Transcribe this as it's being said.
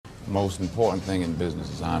most important thing in business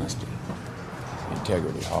is honesty,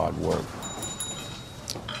 integrity, hard work,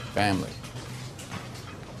 family.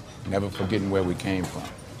 Never forgetting where we came from.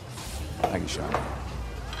 Thank you, Sean.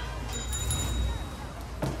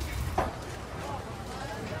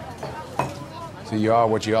 See, you are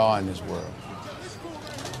what you are in this world.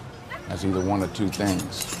 That's either one or two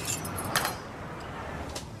things.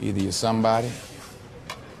 Either you're somebody,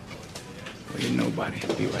 or you're nobody.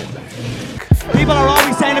 Be right back. People are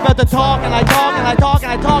always saying about the talk, and I talk, and I talk,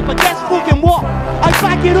 and I talk, but guess fucking what? I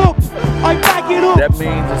back it up! I back it up! That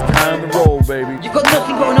means it's time to roll, baby. You've got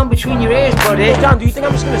nothing going on between your ears, buddy. Hey, John, do you think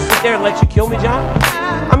I'm just gonna sit there and let you kill me, John?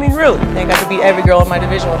 I mean, really? I think I could beat every girl in my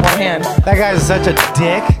division with one hand. That guy is such a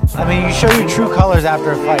dick. I mean, you show your true colors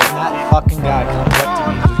after a fight, and that fucking guy comes up to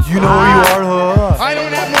me and goes, you know who you are, huh? I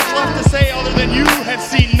don't have much left to say other than you have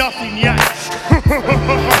seen nothing yet.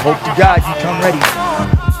 Hope to God you come ready.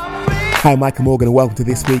 Hi, Michael Morgan, and welcome to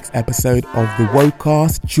this week's episode of the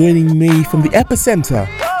Wocast. Joining me from the epicenter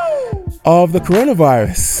of the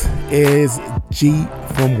coronavirus is G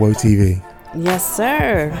from WoTV. Yes,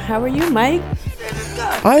 sir. How are you, Mike?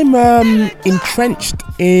 I'm entrenched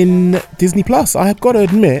in Disney Plus. I have got to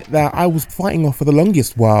admit that I was fighting off for the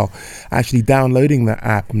longest while actually downloading that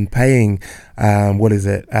app and paying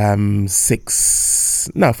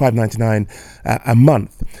 $5.99 a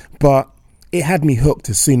month. But it had me hooked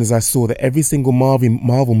as soon as I saw that every single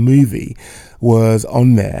Marvel movie was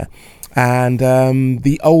on there. And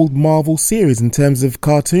the old Marvel series in terms of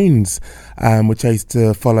cartoons, which I used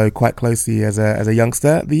to follow quite closely as a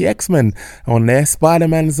youngster. The X-Men on there,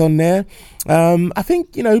 Spider-Man is on there. I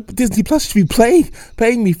think, Disney Plus should be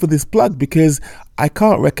paying me for this plug because I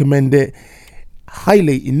can't recommend it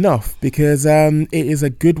highly enough, because it is a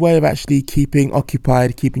good way of actually keeping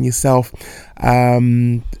occupied, keeping yourself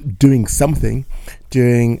doing something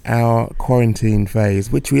during our quarantine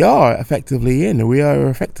phase, which we are effectively in. We are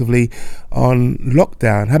effectively on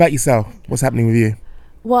lockdown. How about yourself? What's happening with you?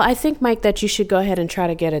 Well, I think, Mike, that you should go ahead and try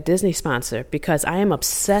to get a Disney sponsor, because I am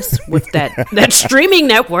obsessed with that streaming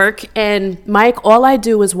network. And Mike, all I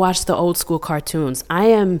do is watch the old school cartoons. I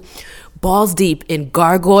am balls deep in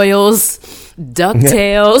Gargoyles,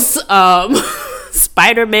 DuckTales,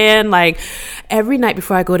 Spider-Man. Like, every night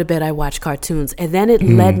before I go to bed, I watch cartoons. And then it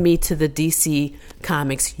led me to the DC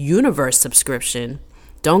Comics Universe subscription.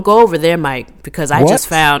 Don't go over there, Mike, because I just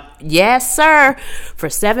found, yes, sir, for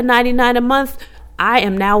 $7.99 a month, I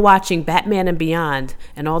am now watching Batman and Beyond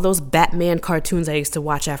and all those Batman cartoons I used to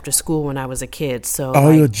watch after school when I was a kid.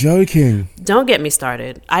 So, you're joking. Don't get me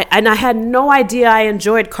started. I had no idea I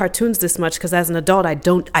enjoyed cartoons this much, because as an adult, I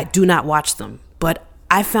do not watch them. But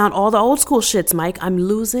I found all the old school shits, Mike. I'm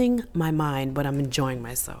losing my mind, but I'm enjoying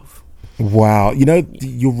myself. Wow.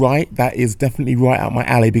 You're right. That is definitely right up my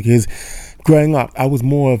alley, because growing up, I was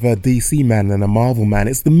more of a DC man than a Marvel man.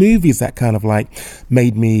 It's the movies that kind of like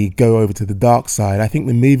made me go over to the dark side. I think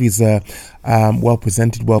the movies are well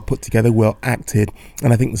presented, well put together, well acted.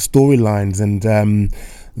 And I think the storylines and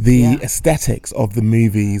the aesthetics of the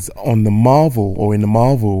movies on the Marvel or in the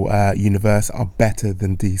Marvel universe are better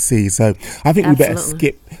than DC. So I think we better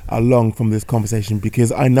skip along from this conversation,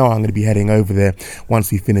 because I know I'm going to be heading over there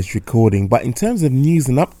once we finish recording. But in terms of news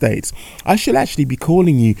and updates, I should actually be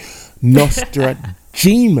calling you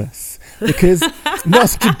Nostradamus, because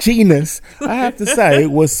Nostradamus, I have to say,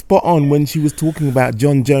 was spot on when she was talking about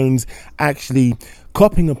John Jones actually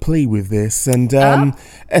copping a plea with this and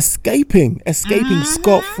escaping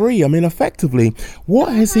scot-free. I mean, effectively,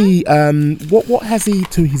 what has he what has he,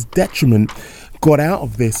 to his detriment, got out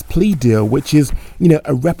of this plea deal, which is,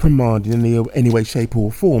 a reprimand in any way, shape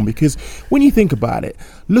or form? Because when you think about it,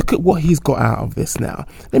 look at what he's got out of this now.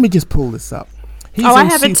 Let me just pull this up. I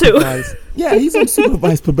have it too. Yeah, he's on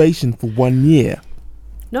supervised probation for 1 year.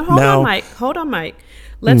 No, hold on, Mike.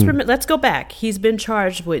 Let's go back. He's been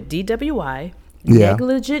charged with DWI,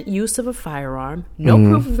 negligent use of a firearm, no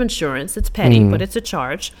proof of insurance. It's petty, but it's a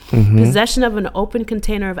charge. Possession of an open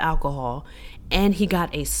container of alcohol. And he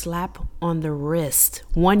got a slap on the wrist,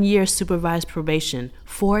 1 year supervised probation,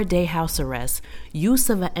 4-day house arrest, use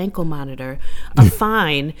of an ankle monitor, a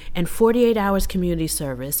fine, and 48 hours community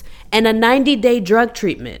service, and a 90-day drug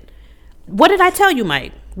treatment. What did I tell you,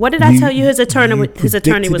 Mike? What did I tell you his attorney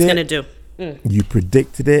was going to do? You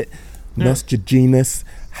predicted it. Nostradamus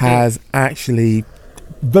has actually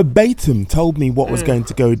verbatim told me what was going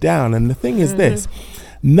to go down. And the thing is this,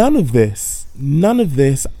 none of this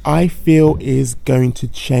I feel is going to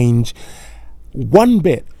change one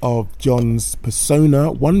bit of John's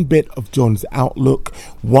persona, one bit of John's outlook,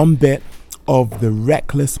 one bit of the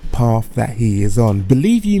reckless path that he is on.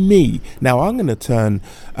 Believe you me, now I'm going to turn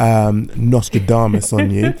Nostradamus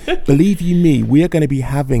on you. Believe you me, we are going to be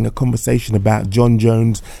having a conversation about Jon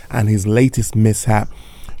Jones and his latest mishap.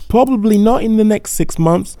 Probably not in the next 6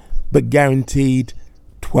 months, but guaranteed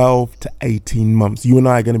 12 to 18 months. You and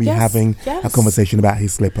I are going to be having a conversation about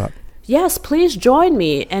his slip-up. Yes, please join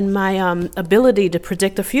me in my ability to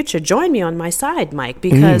predict the future. Join me on my side, Mike,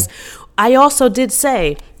 because I also did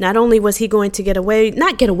say not only was he going to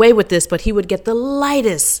not get away with this, but he would get the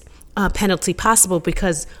lightest penalty possible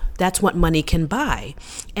because that's what money can buy.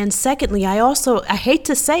 And secondly, I hate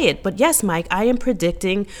to say it, but yes, Mike, I am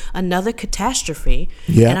predicting another catastrophe.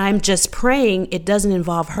 Yeah. And I'm just praying it doesn't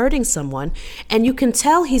involve hurting someone. And you can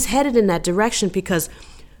tell he's headed in that direction because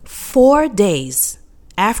 4 days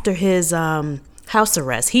after his house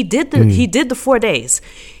arrest, he did the 4 days.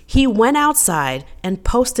 He went outside and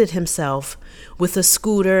posted himself with a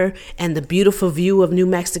scooter and the beautiful view of New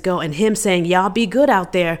Mexico and him saying, y'all be good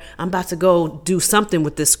out there. I'm about to go do something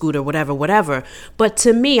with this scooter, whatever. But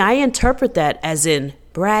to me, I interpret that as in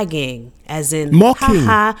bragging, as in mocking.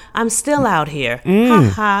 Ha ha, I'm still out here.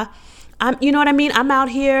 Ha ha. You know what I mean? I'm out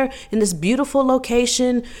here in this beautiful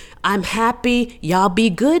location. I'm happy. Y'all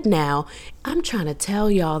be good now. I'm trying to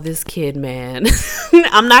tell y'all this kid, man.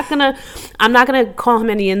 I'm not gonna call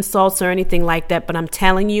him any insults or anything like that, but I'm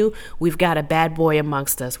telling you, we've got a bad boy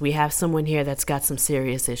amongst us. We have someone here that's got some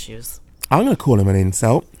serious issues. I'm gonna call him an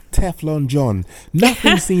insult. Teflon John.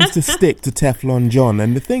 Nothing seems to stick to Teflon John.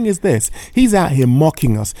 And the thing is this, he's out here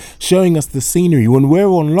mocking us, showing us the scenery when we're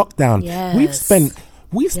on lockdown. Yes.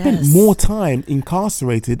 We've spent more time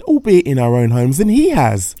incarcerated, albeit in our own homes, than he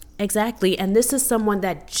has. Exactly. And this is someone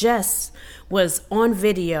that just was on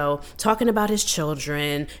video talking about his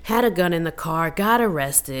children, had a gun in the car, got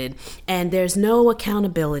arrested, and there's no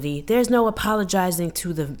accountability. There's no apologizing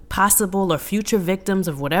to the possible or future victims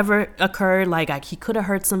of whatever occurred. Like he could have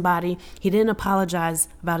hurt somebody. He didn't apologize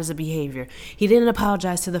about his behavior. He didn't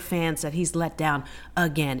apologize to the fans that he's let down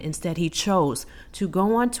again. Instead, he chose to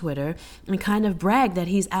go on Twitter and kind of brag that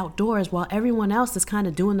he's outdoors while everyone else is kind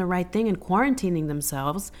of doing the right thing and quarantining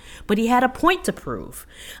themselves. But he had a point to prove.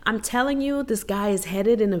 I'm telling you, this guy is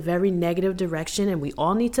headed in a very negative direction, and we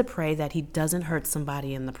all need to pray that he doesn't hurt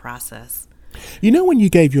somebody in the process. You know, when you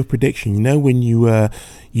gave your prediction, you know, when you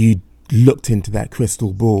looked into that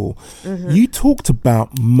crystal ball, you talked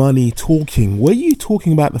about money talking. Were you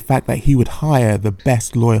talking about the fact that he would hire the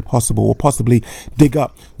best lawyer possible, or possibly dig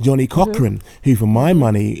up Johnny Cochran, who for my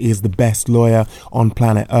money is the best lawyer on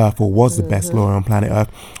planet Earth, or was the best lawyer on planet Earth?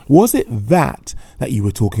 Was it that you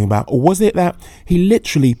were talking about, or was it that he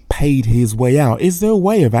literally paid his way out? Is there a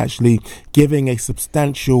way of actually giving a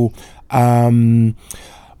substantial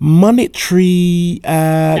monetary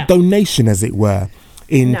donation, as it were,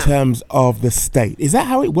 in terms of the state? Is that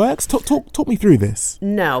how it works? Talk me through this.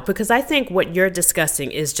 No, because I think what you're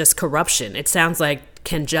discussing is just corruption. It sounds like,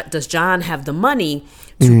 does John have the money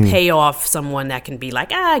to pay off someone that can be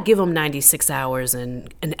like, give him 96 hours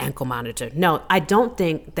and an ankle monitor? No, I don't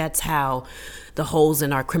think that's how the holes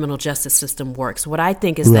in our criminal justice system works. What I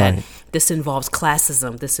think is that this involves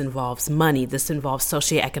classism, this involves money, this involves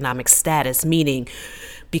socioeconomic status, meaning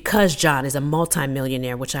because John is a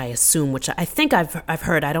multimillionaire, which I assume, which I think I've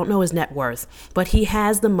heard, I don't know his net worth, but he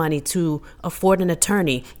has the money to afford an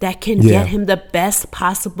attorney that can get him the best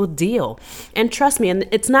possible deal. And trust me, and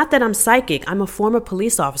it's not that I'm psychic, I'm a former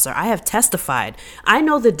police officer. I have testified. I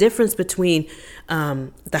know the difference between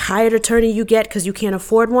the hired attorney you get because you can't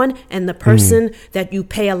afford one and the person that you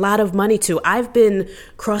pay a lot of money to. I've been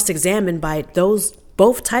cross-examined by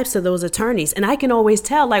both types of those attorneys, and I can always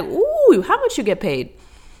tell, like, ooh, how much you get paid?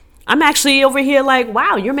 I'm actually over here like,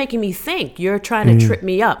 wow, you're making me think. You're trying to trip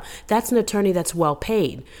me up. That's an attorney that's well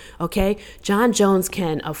paid, okay? Jon Jones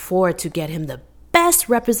can afford to get him the best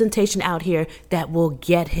representation out here that will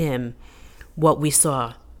get him what we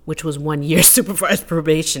saw, which was 1 year supervised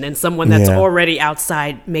probation and someone that's already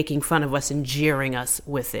outside making fun of us and jeering us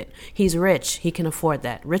with it. He's rich. He can afford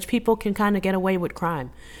that. Rich people can kind of get away with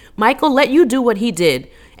crime. Michael, let you do what he did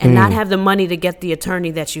and not have the money to get the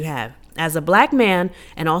attorney that you have. As a black man,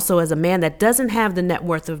 and also as a man that doesn't have the net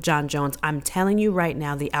worth of Jon Jones, I'm telling you right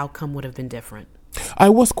now, the outcome would have been different. I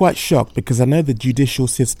was quite shocked because I know the judicial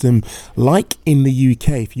system, like in the UK,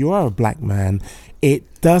 if you are a black man,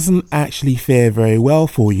 it doesn't actually fare very well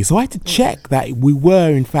for you. So I had to check that we were,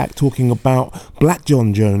 in fact, talking about black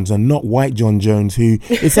Jon Jones and not white Jon Jones, who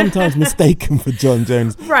is sometimes mistaken for Jon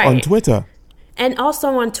Jones on Twitter. And also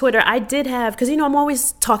on Twitter, I did have, because, I'm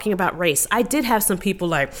always talking about race. I did have some people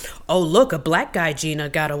like, oh, look, a black guy, Gina,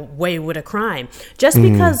 got away with a crime. Just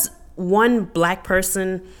because one black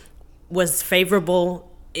person was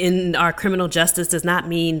favorable in our criminal justice does not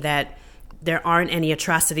mean that there aren't any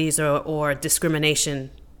atrocities or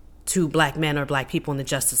discrimination to black men or black people in the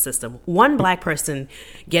justice system. One black person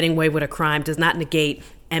getting away with a crime does not negate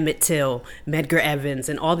Emmett Till, Medgar Evans,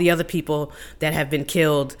 and all the other people that have been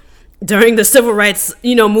killed during the civil rights,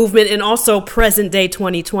 movement, and also present day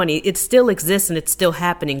 2020. It still exists and it's still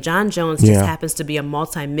happening. John Jones just happens to be a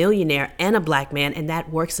multimillionaire and a black man, and that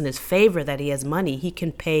works in his favor that he has money. He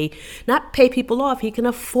can not pay people off, he can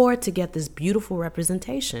afford to get this beautiful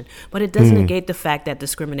representation. But it doesn't negate the fact that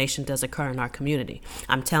discrimination does occur in our community.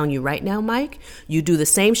 I'm telling you right now, Mike, you do the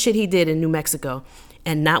same shit he did in New Mexico,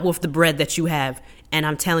 and not with the bread that you have. And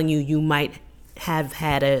I'm telling you, you might have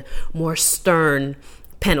had a more stern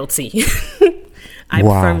penalty. I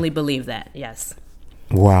firmly believe that. Yes.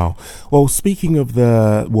 Wow. Well, sticking with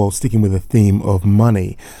the theme of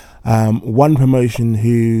money, one promotion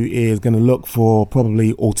who is going to look for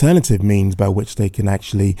probably alternative means by which they can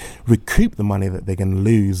actually recoup the money that they're going to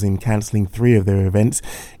lose in cancelling 3 of their events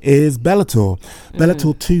is Bellator.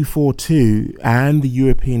 Bellator 242 and the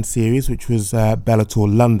European series, which was Bellator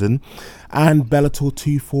London, and Bellator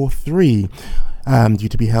 243. Due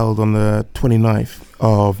to be held on the 29th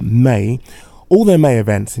of May. All their May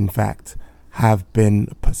events, in fact, have been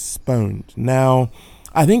postponed. Now,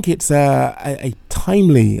 I think it's a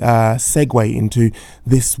timely segue into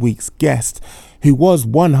this week's guest, who was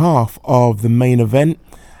one half of the main event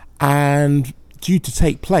and it was due to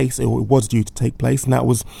take place, and that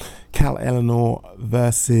was Cal Ellinor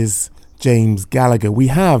versus James Gallagher. We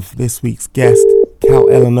have this week's guest, Cal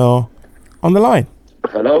Ellinor, on the line.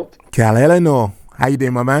 Hello. Cal Ellinor, how you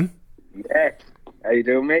doing, my man? Yeah, how you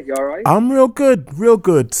doing, mate? You all right? I'm real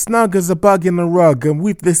good. Snug as a bug in the rug, and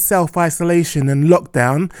with this self-isolation and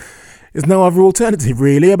lockdown, there's no other alternative,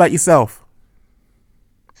 really. How about yourself?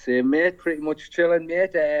 Same, mate. Pretty much chilling,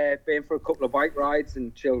 mate. Been for a couple of bike rides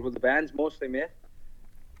and chilled with the bands, mostly, mate.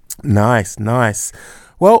 Nice.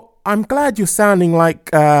 Well, I'm glad you're sounding like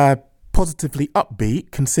positively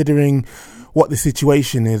upbeat, considering what the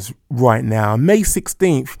situation is right now. May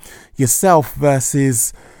 16th, yourself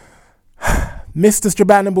versus Mr.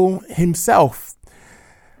 Strabannable himself,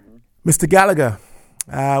 Mr. Gallagher,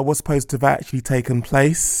 was supposed to have actually taken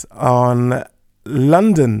place on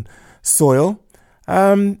London soil.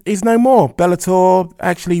 Is no more. Bellator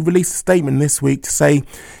actually released a statement this week to say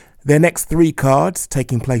their next 3 cards,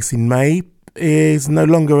 taking place in May, is no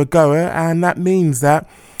longer a goer, and that means that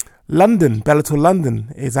Bellator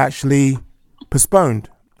London is actually postponed.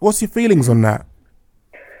 What's your feelings on that?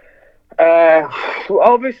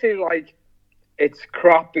 Obviously, it's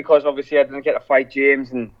crap because obviously I didn't get to fight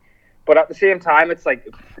James, but at the same time, it's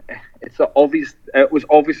obvious. It was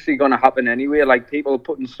obviously going to happen anyway. People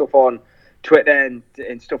putting stuff on Twitter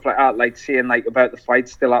and stuff like that, saying about the fight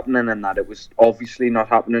still happening and that it was obviously not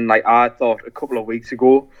happening. I thought a couple of weeks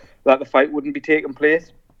ago that the fight wouldn't be taking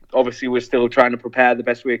place. Obviously, we're still trying to prepare the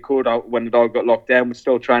best way we could when it all got locked down. We're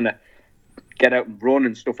still trying to get out and run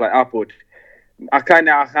and stuff like that, but I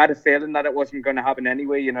had a feeling that it wasn't going to happen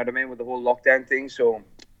anyway, you know what I mean, with the whole lockdown thing, so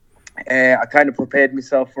I kind of prepared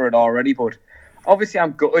myself for it already, but obviously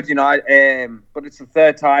I'm gutted, but it's the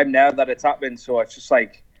 3rd time now that it's happened, so it's just I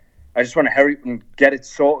just want to hurry up and get it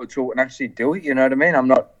sorted so we can actually do it, you know what I mean?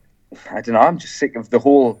 I'm just sick of the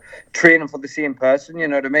whole training for the same person, you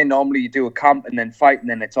know what I mean? Normally you do a camp and then fight and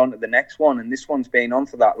then it's on to the next one, and this one's been on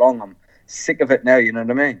for that long. I'm sick of it now, you know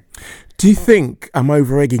what I mean? Do you think I'm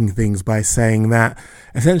over-egging things by saying that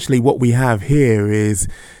essentially what we have here is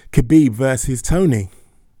Khabib versus Tony?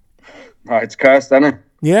 Oh, it's cursed, isn't it?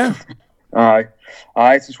 Yeah.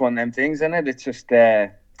 It's just one of them things, isn't it? It's just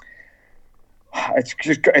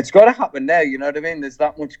it's got to happen now, you know what I mean? There's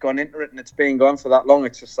that much gone into it and it's been gone for that long.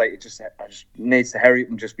 It's just I just needs to hurry up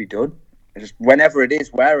and just be done. Just whenever it is,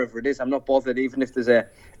 wherever it is, I'm not bothered even if there's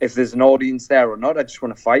an audience there or not. I just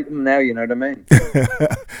want to fight him now, you know what I mean?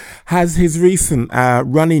 Has his recent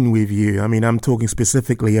run-in with you, I mean, I'm talking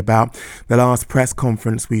specifically about the last press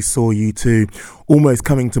conference we saw you two almost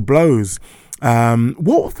coming to blows.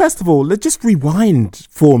 First of all, let's just rewind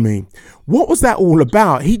for me. What was that all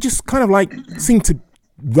about? He just kind of seemed to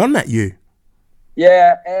run at you.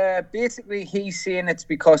 Yeah, basically he's saying it's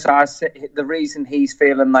because the reason he's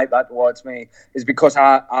feeling like that towards me is because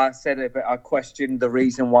I questioned the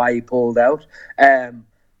reason why he pulled out.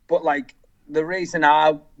 But the reason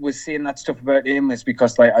I was saying that stuff about him is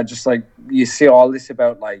because I just you see all this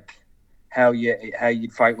about how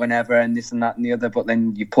you'd fight whenever and this and that and the other, but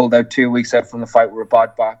then you pulled out 2 weeks out from the fight with a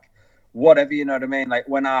bad back, whatever, you know what I mean?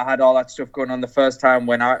 When I had all that stuff going on the first time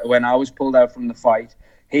when I was pulled out from the fight,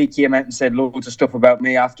 he came out and said loads of stuff about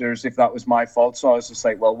me after as if that was my fault. So I was just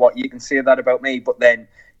like, well, what, you can say that about me, but then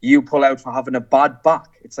you pull out for having a bad back.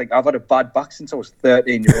 It's like, I've had a bad back since I was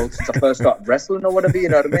 13-year-old, since I first started wrestling or whatever, you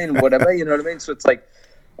know what I mean? Whatever, you know what I mean? So it's like,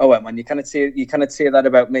 oh, well, man, you cannot say that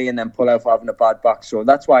about me and then pull out for having a bad back. So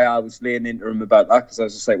that's why I was laying into him about that, because I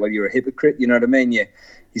was just like, well, you're a hypocrite, you know what I mean? You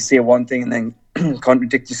say one thing and then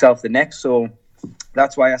contradict yourself the next. So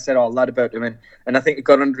that's why I said all that about him. And I think it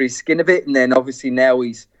got under his skin a bit. And then obviously now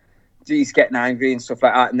he's getting angry and stuff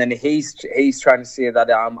like that. And then he's trying to say that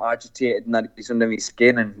I'm agitated and that he's under my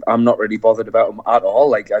skin. And I'm not really bothered about him at all.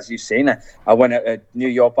 Like, as you've seen, I went out to New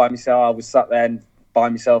York by myself. I was sat there and by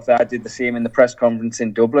myself there. I did the same in the press conference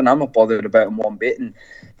in Dublin. I'm not bothered about him one bit. And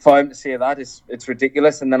for him to say that, it's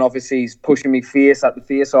ridiculous. And then obviously he's pushing me face at the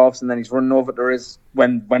face-offs, and then he's running over to us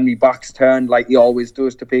when my back's turned like he always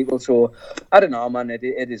does to people. So I don't know, man. It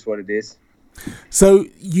is what it is. So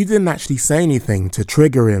you didn't actually say anything to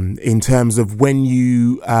trigger him in terms of when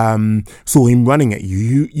you saw him running at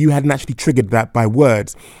you. You hadn't actually triggered that by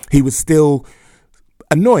words. He was still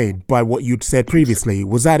annoyed by what you'd said previously.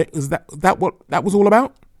 Was that what that was all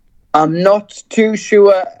about? I'm not too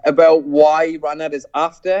sure about why he ran at us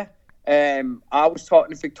after. I was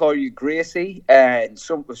talking to Victoria Gracie, and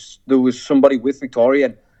there was somebody with Victoria,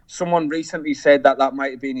 and someone recently said that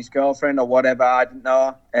might have been his girlfriend or whatever. I didn't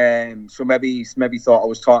know. So maybe thought I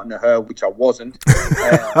was talking to her, which I wasn't.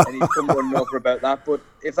 And he's come running over about that. But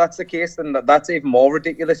if that's the case, then that's even more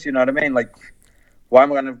ridiculous. You know what I mean? Like, why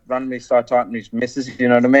am I going to randomly start talking to his missus? You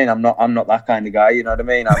know what I mean? I'm not that kind of guy. You know what I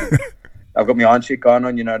mean? I've got my own shit going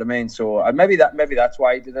on. You know what I mean? So maybe that's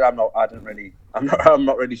why he did it. I'm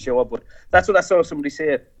not really sure, but that's what I saw somebody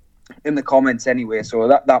say in the comments anyway. So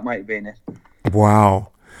that might have been it.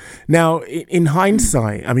 Wow. Now, in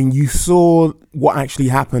hindsight, I mean, you saw what actually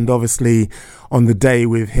happened, obviously, on the day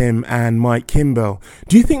with him and Mike Kimball.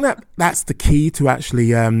 Do you think that's the key to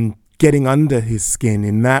actually getting under his skin,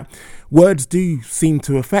 in that words do seem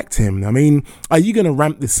to affect him? I mean, are you going to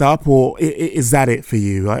ramp this up, or is that it for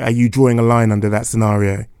you? Are you drawing a line under that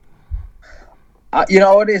scenario? You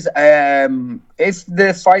know what it is? If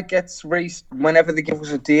the fight gets whenever they give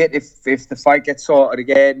us a date, if the fight gets sorted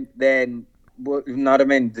again, then, you know what I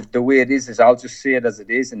mean? The way it is I'll just say it as it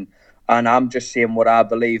is, and I'm just saying what I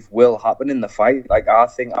believe will happen in the fight. Like, I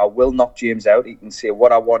think I will knock James out. He can say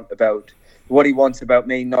what he wants about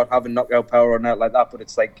me not having knockout power or not like that, but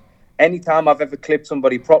it's like, anytime I've ever clipped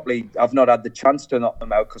somebody properly, I've not had the chance to knock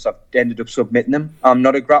them out because I've ended up submitting them. I'm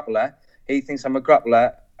not a grappler. He thinks I'm a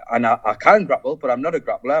grappler, and I can grapple, but I'm not a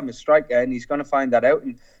grappler. I'm a striker, and he's going to find that out.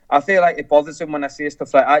 And I feel like it bothers him when I say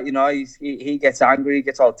stuff like that. You know, he gets angry, he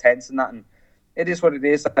gets all tense and that, and it is what it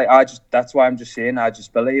is. That's why I'm just saying, I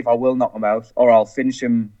just believe I will knock him out, or I'll finish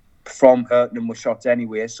him from hurting him with shots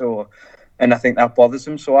anyway. So, and I think that bothers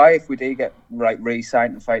him. So if we do get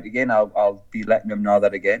re-signed and fight again, I'll be letting him know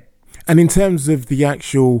that again. And in terms of the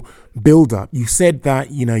actual build-up, you said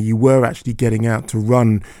that, you know, you were actually getting out to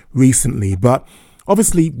run recently, but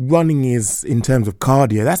obviously running is, in terms of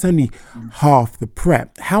cardio, that's only half the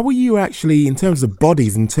prep. How are you actually, in terms of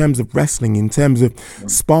bodies, in terms of wrestling, in terms of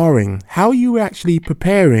sparring, how are you actually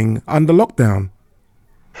preparing under lockdown?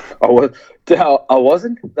 I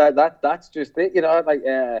wasn't. That's just it, you know, like...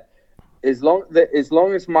 As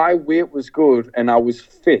long as my weight was good and I was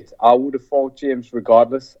fit, I would have fought James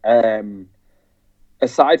regardless.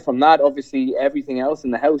 Aside from that, obviously everything else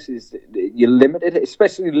in the house is, you're limited,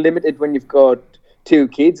 especially limited when you've got two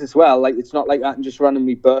kids as well. Like, it's not like I can just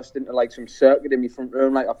randomly burst into like some circuit in my front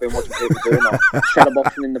room like I've been watching people doing, or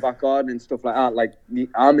shadowboxing in the back garden and stuff like that. Like,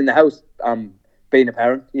 I'm in the house, I'm being a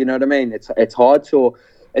parent, you know what I mean? It's hard. So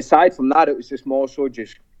aside from that, it was just more so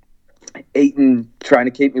just eating, trying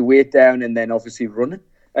to keep my weight down, and then obviously running.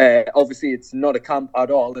 Obviously it's not a camp at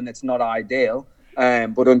all, and it's not ideal,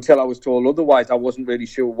 but until I was told otherwise, I wasn't really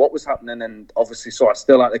sure what was happening, and obviously so I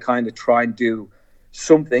still had to kind of try and do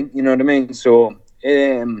something, you know what I mean? So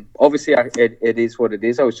obviously it is what it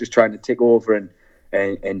is. I was just trying to tick over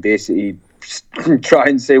and basically try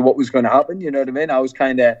and say what was going to happen, you know what I mean? I was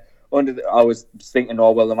kind of I was thinking,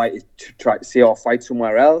 oh well, I might try to see or fight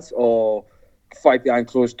somewhere else, or fight behind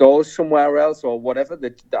closed doors somewhere else, or whatever.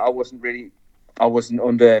 That I wasn't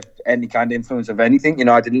under any kind of influence of anything, you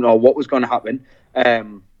know. I didn't know what was going to happen,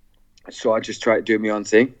 so I just tried to do my own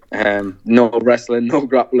thing. No wrestling, no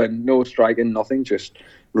grappling, no striking, nothing, just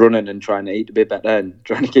running and trying to eat a bit better and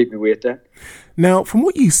trying to keep my weight down. Now, from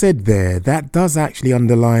what you said there, that does actually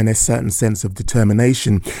underline a certain sense of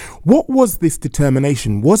determination. What was this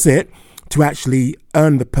determination? Was it to actually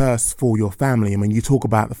earn the purse for your family? I mean, you talk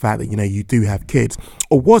about the fact that, you do have kids.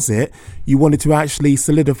 Or was it you wanted to actually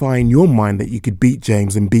solidify in your mind that you could beat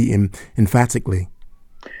James and beat him emphatically?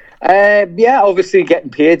 Yeah, obviously getting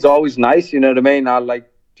paid is always nice, you know what I mean?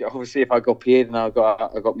 Obviously if I got paid and I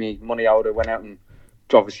got me money out, I went out and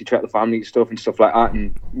obviously treat the family and stuff like that,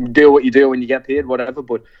 and do what you do when you get paid, whatever.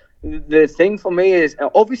 But the thing for me is,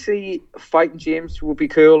 obviously fighting James would be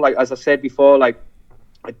cool. Like, as I said before, like,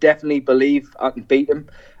 I definitely believe I can beat him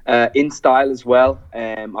in style as well.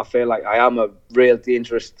 I feel like I am a real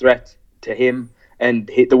dangerous threat to him, and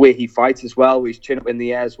the way he fights as well, with his chin up in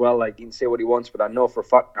the air as well. Like, he can say what he wants, but I know for a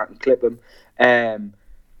fact I can clip him.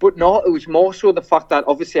 But no, it was more so the fact that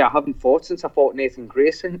obviously I haven't fought since I fought Nathan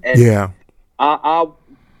Grayson. And yeah. I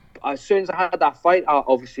as soon as I had that fight, I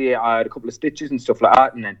had a couple of stitches and stuff like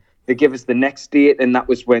that, and then they give us the next date, and that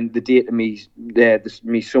was when the date of me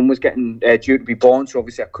son was getting due to be born. So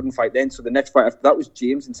obviously I couldn't fight then. So the next fight after that was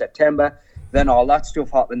James in September. Then all that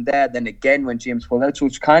stuff happened there. Then again when James pulled out. So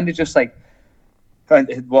it's kind of just like, well,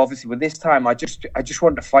 obviously with this time, I just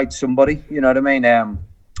wanted to fight somebody. You know what I mean?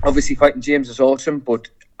 Obviously fighting James is awesome, but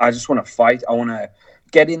I just want to fight. I want to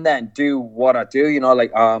get in there and do what I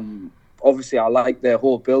do. Obviously I like the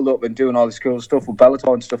whole build up and doing all this cool stuff with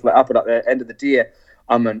Bellator and stuff like that. But at the end of the day,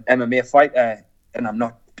 I'm an MMA fighter, and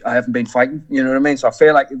I haven't been fighting, you know what I mean? So I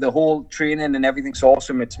feel like the whole training and everything's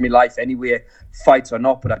awesome. It's my life anyway, fights or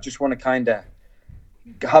not, but I just want to kind of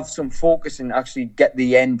have some focus and actually get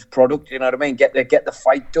the end product, you know what I mean? Get the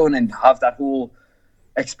fight done and have that whole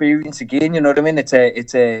experience again, you know what I mean? It's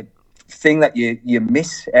a thing that you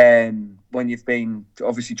miss when you've been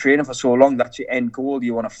obviously training for so long. That's your end goal.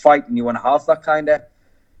 You want to fight and you want to have that kind of,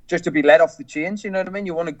 just to be let off the chains, you know what I mean?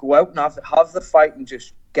 You want to go out and have the fight and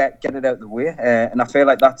just get it out of the way. And I feel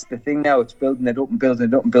like that's the thing now. It's building it up and building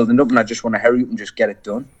it up and building it up, and I just want to hurry up and just get it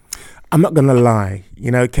done. I'm not going to lie.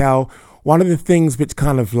 Cal, one of the things which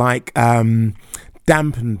kind of like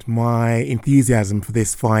dampened my enthusiasm for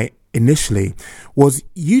this fight initially was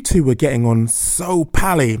you two were getting on so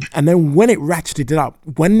pally, and then when it ratcheted it up,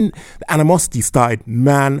 when the animosity started,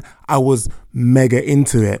 man, I was mega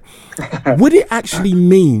into it. Would it actually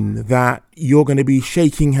mean that you're going to be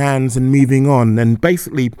shaking hands and moving on and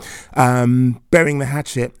basically burying the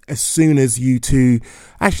hatchet as soon as you two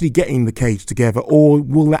actually get in the cage together, or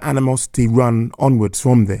will the animosity run onwards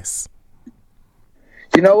from this?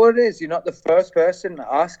 You know what it is? You're not the first person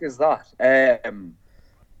to ask us that.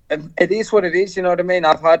 And it is what it is, you know what I mean?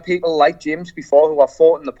 I've had people like James before who I've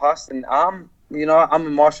fought in the past, and I'm a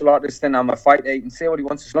martial artist and I'm a fighter. He can say what he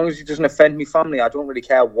wants as long as he doesn't offend me family. I don't really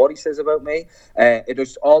care what he says about me. It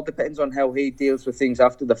just all depends on how he deals with things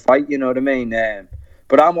after the fight, you know what I mean?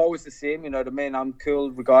 But I'm always the same, you know what I mean? I'm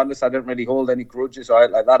cool regardless. I don't really hold any grudges or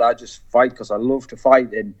like that. I just fight because I love to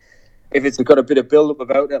fight, and if it's got a bit of build-up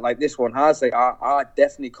about it like this one has, like I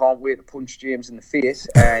definitely can't wait to punch James in the face.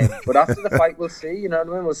 But after the fight, we'll see, you know what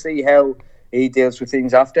I mean? We'll see how he deals with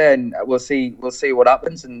things after, and we'll see what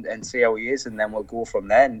happens and see how he is, and then we'll go from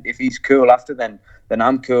there. And if he's cool after, then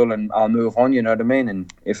I'm cool and I'll move on, you know what I mean?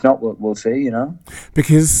 And if not, we'll see, you know?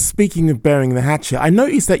 Because speaking of burying the hatchet, I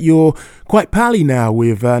noticed that you're quite pally now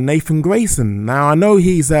with Nathan Grayson. Now, I know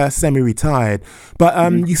he's semi-retired,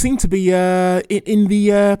 but you seem to be in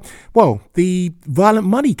the Violent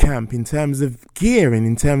Money camp in terms of gear and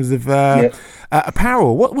in terms of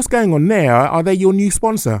apparel. What's going on there? Are they your new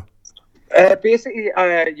sponsor? Basically,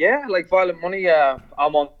 like Violent Money,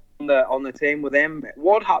 I'm on the team with them.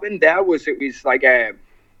 What happened there was, it was like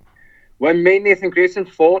when me and Nathan Grayson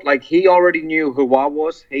fought, like he already knew who I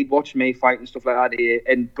was. He'd watched me fight and stuff like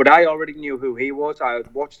that, but I already knew who he was. I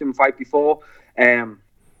had watched him fight before. I'd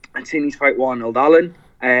seen his fight with Arnold Allen.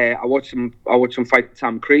 I watched him fight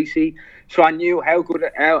Sam Creasy. So I knew how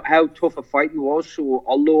tough a fight he was. So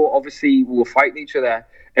although obviously we were fighting each other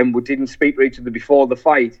and we didn't speak to each other before the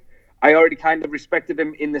fight, I already kind of respected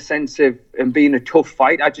him in the sense of him being a tough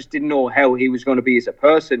fight. I just didn't know how he was going to be as a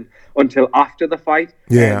person until after the fight.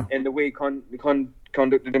 Yeah. And the way he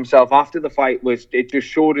conducted himself after the fight it just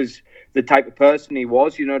showed us the type of person he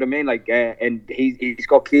was, you know what I mean? Like, and he's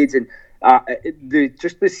got kids and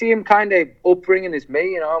just the same kind of upbringing as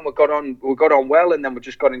me, you know, and we got on well, and then we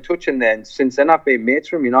just got in touch, and then since then I've been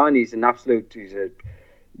mates with him, you know, and he's a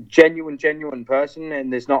genuine person,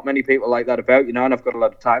 and there's not many people like that about, you know, and I've got a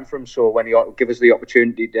lot of time for him. So when he gave us the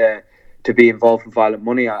opportunity to be involved with Violent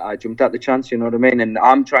Money, I jumped at the chance, you know what I mean? And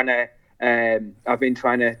I've been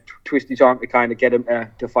trying to twist his arm to kind of get him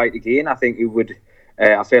to fight again. I think he would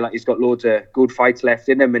I feel like he's got loads of good fights left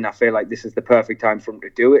in him, and I feel like this is the perfect time for him to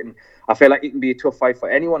do it. And I feel like it can be a tough fight for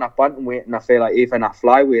anyone at bantamweight, and I feel like even at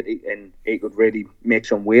flyweight, he could really make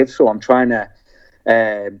some waves. So I'm trying to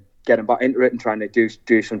get him back into it and trying to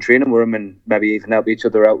do some training with him, and maybe even help each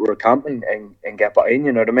other out with a camp and get back in,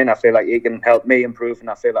 you know what I mean? I feel like he can help me improve, and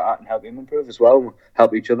I feel like I can help him improve as well,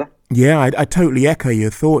 help each other. Yeah, I totally echo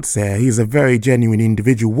your thoughts there. He's a very genuine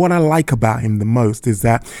individual. What I like about him the most is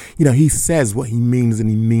that, you know, he says what he means and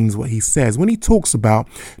he means what he says. When he talks about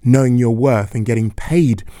knowing your worth and getting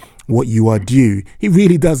paid what you are due, he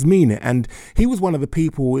really does mean it. And he was one of the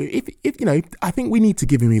people, if you know, I think we need to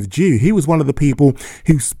give him his due. He was one of the people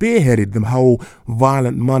who spearheaded the whole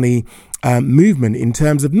violent money movement in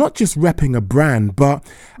terms of not just repping a brand, but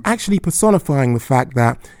actually personifying the fact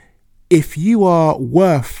that if you are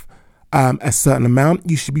worth a certain amount,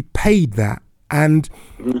 you should be paid that. And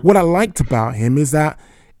what I liked about him is that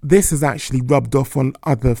this has actually rubbed off on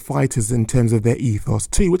other fighters in terms of their ethos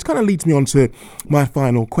too, which kind of leads me on to my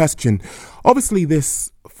final question. Obviously,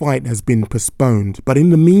 this fight has been postponed, but in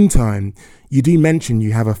the meantime, you do mention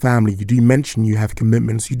you have a family, you do mention you have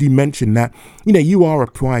commitments, you do mention that, you know, you are a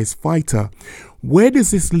prize fighter. Where does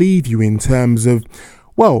this leave you in terms of,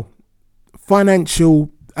 well, financial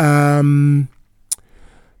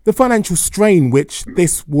the financial strain which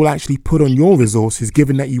this will actually put on your resources,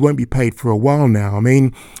 given that you won't be paid for a while now? I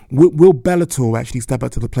mean, will Bellator actually step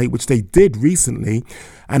up to the plate, which they did recently,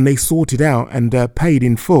 and they sorted out and paid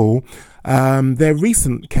in full their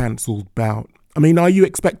recent cancelled bout? I mean, are you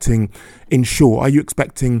expecting, in short,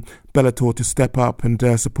 Bellator to step up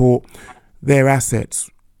and support their assets?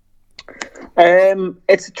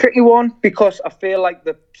 It's a tricky one because I feel like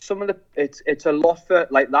it's a lot for,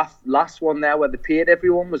 like, that last one there where they paid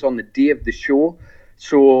everyone was on the day of the show,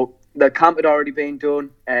 so the camp had already been done.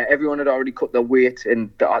 Everyone had already cut their weight,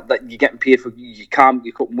 and that you're getting paid for you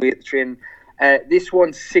couldn't wait to train. This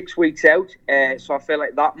one's 6 weeks out, so I feel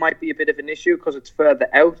like that might be a bit of an issue because it's further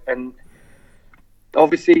out, and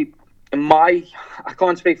obviously. I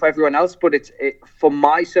can't speak for everyone else, but for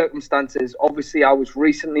my circumstances. Obviously, I was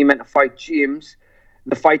recently meant to fight James.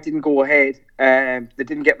 The fight didn't go ahead. They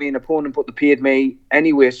didn't get me an opponent, but they paid me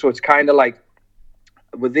anyway. So it's kind of like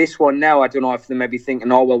with this one now, I don't know if they may be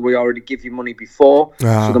thinking, oh, well, we already give you money before,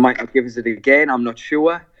 so they might not give us it again. I'm not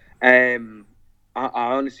sure. I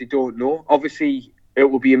honestly don't know. Obviously,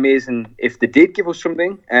 it would be amazing if they did give us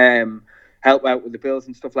something. Help out with the bills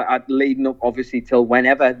and stuff like that, leading up obviously till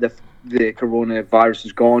whenever the coronavirus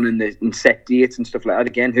is gone and set dates and stuff like that.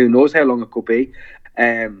 Again, who knows how long it could be.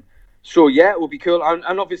 So yeah, it would be cool.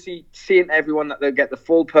 And obviously seeing everyone that they'll get the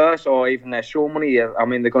full purse or even their show money. I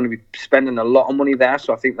mean, they're going to be spending a lot of money there.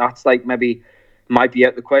 So I think that's like maybe might be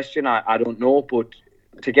out the question. I don't know, but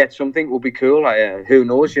to get something will be cool. Who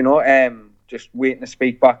knows, you know? Just waiting to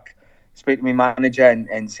speak to my manager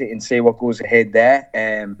and see what goes ahead there.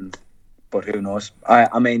 But who knows?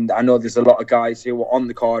 I mean, I know there's a lot of guys who were on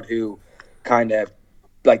the card who kind of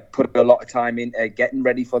like put a lot of time into getting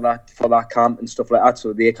ready for that camp and stuff like that.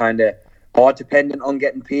 So they kind of are dependent on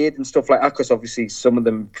getting paid and stuff like that. Because obviously some of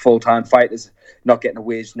them full-time fighters not getting a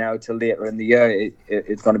wage now till later in the year.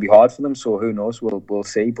 It's going to be hard for them. So who knows? We'll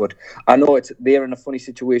see. But I know they're in a funny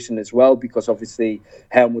situation as well because obviously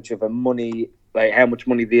how much money they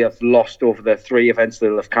have lost over the 3 events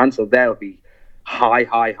they'll have cancelled. They'll be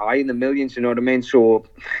high in the millions, you know what I mean? So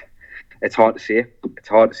it's hard to say.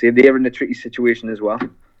 They're in a tricky situation as well.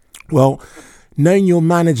 Well, knowing your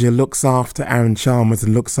manager looks after Aaron Chalmers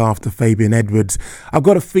and looks after Fabian Edwards, I've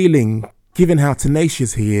got a feeling, given how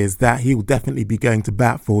tenacious he is, that he'll definitely be going to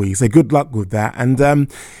bat for you. So good luck with that. And,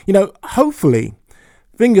 you know, hopefully,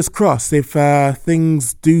 fingers crossed, if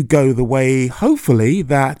things do go the way, hopefully,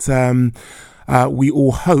 that we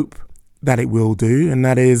all hope that it will do, and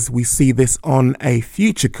that is we see this on a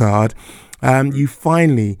future card. You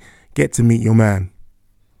finally get to meet your man.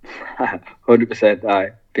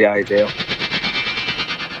 100%, be ideal.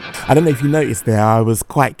 I don't know if you noticed there, I was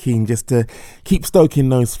quite keen just to keep stoking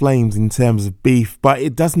those flames in terms of beef, but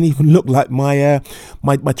it doesn't even look like my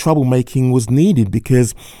troublemaking was needed,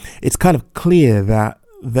 because it's kind of clear that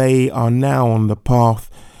they are now on the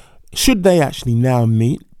path, should they actually now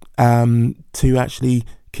meet, to actually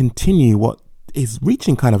continue what is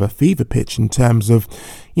reaching kind of a fever pitch in terms of,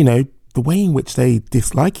 you know, the way in which they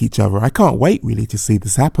dislike each other. I can't wait really to see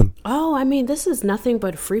this happen. Oh, I mean, this is nothing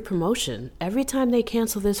but free promotion. Every time they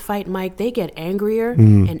cancel this fight, Mike, they get angrier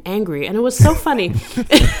and angrier. And it was so funny.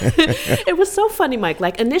 It was so funny, Mike.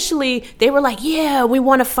 Like, initially, they were like, yeah, we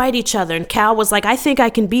want to fight each other. And Cal was like, I think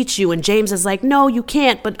I can beat you. And James is like, no, you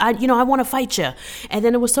can't, but I want to fight you. And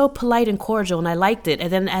then it was so polite and cordial, and I liked it.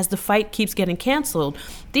 And then as the fight keeps getting canceled,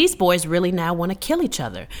 these boys really now want to kill each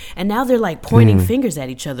other. And now they're like pointing fingers at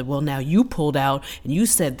each other. Well, now you pulled out and you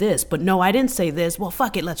said this, but no, I didn't say this. Well,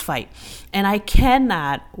 fuck it, let's fight. And I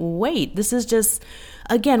cannot wait. This is just,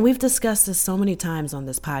 again, we've discussed this so many times on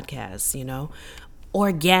this podcast,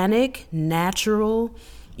 organic, natural,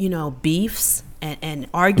 beefs and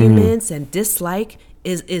arguments and dislike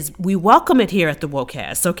is we welcome it here at the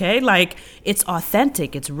Wokecast, okay? Like, it's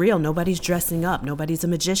authentic, it's real. Nobody's dressing up. Nobody's a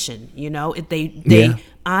magician, They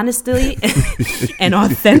honestly and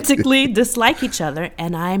authentically dislike each other,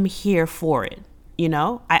 and I'm here for it,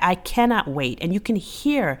 I cannot wait. And you can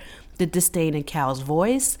hear the disdain in Cal's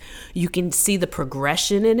voice. You can see the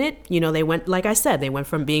progression in it. They went, like I said, they went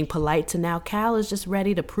from being polite to now Cal is just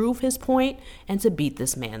ready to prove his point and to beat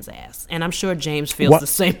this man's ass. And I'm sure James feels the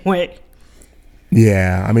same way.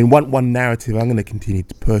 Yeah, I mean, one narrative I'm going to continue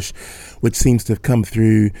to push, which seems to have come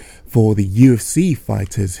through for the UFC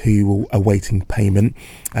fighters who are awaiting payment.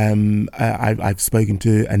 I've spoken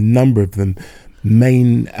to a number of them,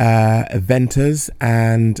 main eventers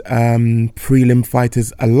and prelim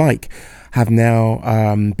fighters alike have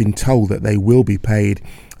now been told that they will be paid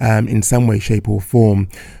in some way, shape or form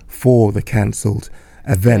for the cancelled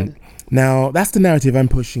event. Now, that's the narrative I'm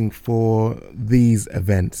pushing for these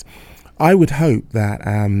events. I would hope that,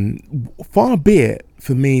 far be it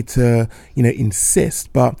for me to,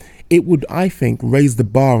 insist, but it would, I think, raise the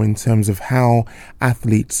bar in terms of how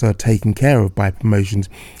athletes are taken care of by promotions.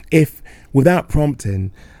 If, without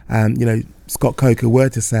prompting, Scott Coker were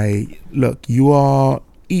to say, look, you are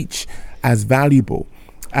each as valuable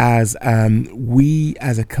as we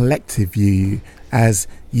as a collective view you as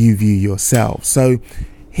you view yourself. So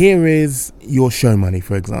here is your show money,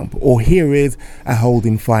 for example, or here is a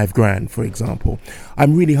holding $5,000, for example.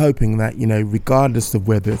 I'm really hoping that, regardless of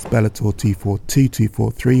whether it's Bellator 242,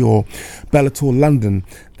 243 or Bellator London,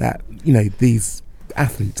 that, these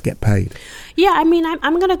athletes get paid. Yeah, I mean,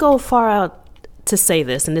 I'm going to go far out to say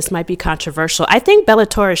this, and this might be controversial. I think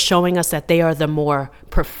Bellator is showing us that they are the more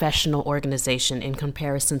professional organization in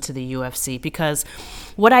comparison to the UFC, because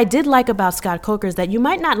what I did like about Scott Coker is that you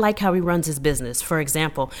might not like how he runs his business. For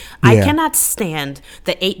example, I cannot stand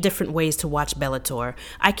the 8 different ways to watch Bellator.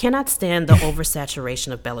 I cannot stand the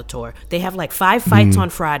oversaturation of Bellator. They have like 5 fights on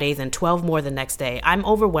Friday, then 12 more the next day. I'm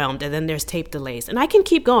overwhelmed, and then there's tape delays. And I can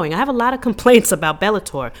keep going. I have a lot of complaints about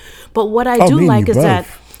Bellator. But what I do like is that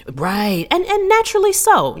right, and naturally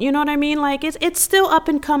so, you know what I mean? Like, it's still up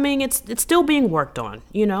and coming, it's still being worked on,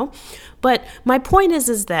 But my point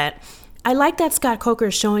is that I like that Scott Coker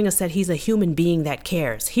is showing us that he's a human being that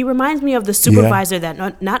cares. He reminds me of the supervisor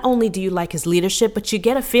that not only do you like his leadership, but you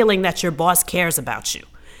get a feeling that your boss cares about you.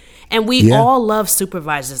 And we all love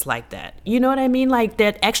supervisors like that. You know what I mean? Like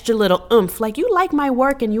that extra little oomph, like, you like my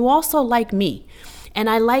work and you also like me. And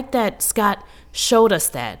I like that Scott showed us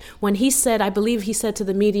that when he said, I believe he said to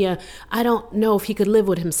the media, I don't know if he could live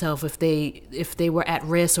with himself if they were at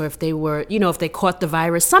risk, or if they were, if they caught the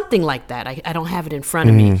virus, something like that. I don't have it in front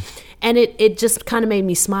of me. And it just kind of made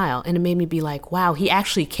me smile, and it made me be like, wow, he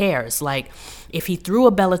actually cares. Like, if he threw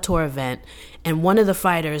a Bellator event and one of the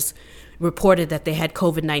fighters reported that they had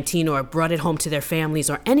COVID-19 or brought it home to their families,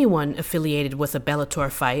 or anyone affiliated with a Bellator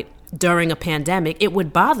fight during a pandemic, it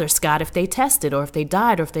would bother Scott if they tested, or if they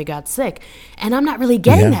died, or if they got sick. And I'm not really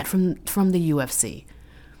getting that from the UFC.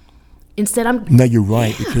 Instead, No, you're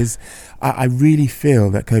right, because I really feel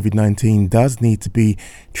that COVID-19 does need to be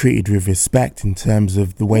treated with respect in terms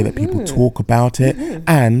of the way that people talk about it,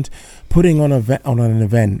 and putting on an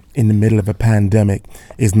event in the middle of a pandemic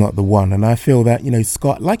is not the one. And I feel that,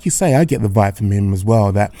 Scott, like you say, I get the vibe from him as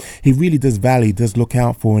well, that he really does value, does look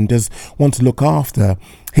out for, and does want to look after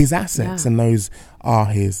his assets, and those are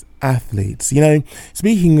his athletes.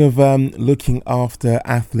 Speaking of looking after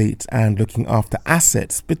athletes and looking after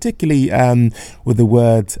assets, particularly with the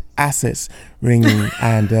word assets ringing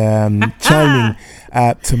and chiming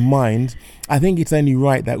to mind, I think it's only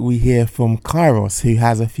right that we hear from Kairos, who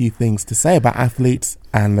has a few things to say about athletes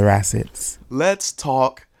and their assets. Let's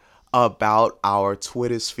talk about our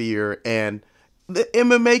Twitter sphere and the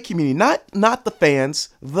MMA community, not the fans,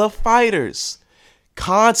 the fighters.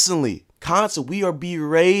 Constantly, we are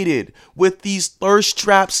berated with these thirst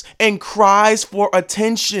traps and cries for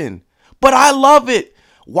attention. But I love it.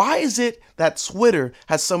 Why is it that Twitter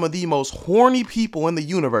has some of the most horny people in the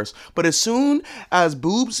universe, but as soon as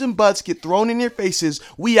boobs and butts get thrown in your faces,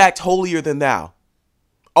 we act holier than thou?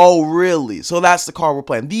 Oh, really? So that's the card we're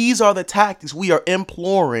playing. These are the tactics we are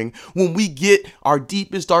imploring when we get our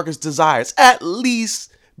deepest, darkest desires. At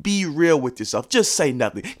least be real with yourself. Just say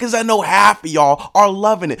nothing. Because I know half of y'all are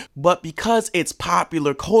loving it. But because it's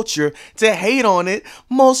popular culture to hate on it,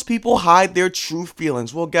 most people hide their true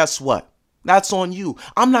feelings. Well, guess what? That's on you.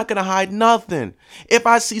 I'm not going to hide nothing. If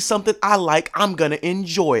I see something I like, I'm going to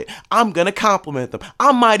enjoy it. I'm going to compliment them.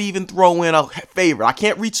 I might even throw in a favorite. I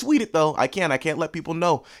can't retweet it though. I can't let people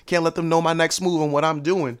know. Can't let them know my next move and what I'm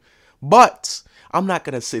doing. But I'm not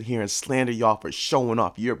going to sit here and slander y'all for showing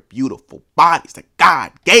off your beautiful bodies that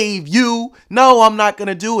God gave you. No, I'm not going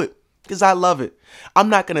to do it because I love it. I'm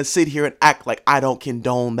not going to sit here and act like I don't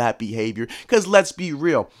condone that behavior because let's be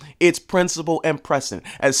real. It's principle and precedent.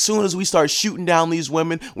 As soon as we start shooting down these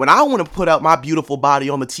women, when I want to put out my beautiful body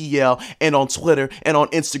on the TL and on Twitter and on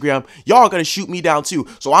Instagram, y'all are going to shoot me down too.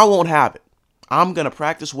 So I won't have it. I'm going to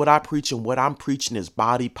practice what I preach, and what I'm preaching is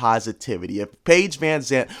body positivity. If Paige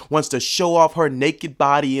VanZant wants to show off her naked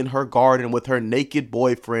body in her garden with her naked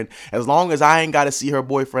boyfriend, as long as I ain't got to see her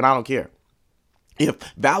boyfriend, I don't care. If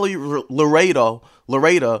Valerie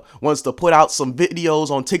Lareda wants to put out some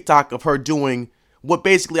videos on TikTok of her doing what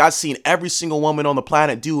basically I've seen every single woman on the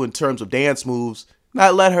planet do in terms of dance moves,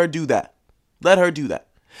 let her do that. Let her do that.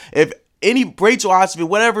 If any Rachel Osby,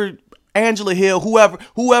 whatever, Angela Hill,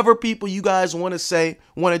 whoever people you guys want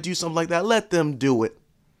to do something like that, let them do it.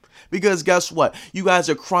 Because guess what? You guys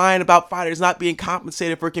are crying about fighters not being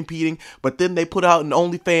compensated for competing, but then they put out an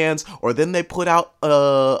OnlyFans, or then they put out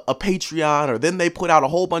a Patreon, or then they put out a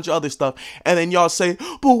whole bunch of other stuff, and then y'all say,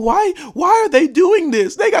 but why are they doing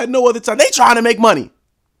this? They got no other time. They trying to make money.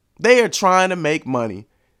 They are trying to make money.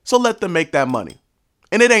 So let them make that money.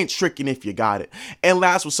 And it ain't tricking if you got it. And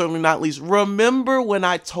last but certainly not least, remember when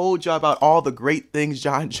I told y'all about all the great things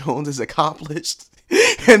Jon Jones has accomplished?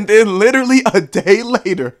 And then literally a day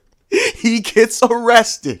later, he gets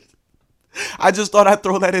arrested. I just thought I'd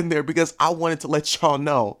throw that in there because I wanted to let y'all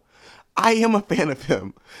know I am a fan of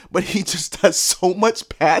him, but he just does so much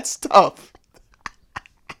bad stuff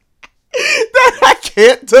that I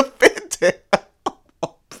can't defend it.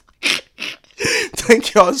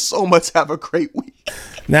 Thank y'all so much. Have a great week.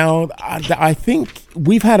 Now, I think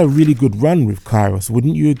we've had a really good run with Kairos.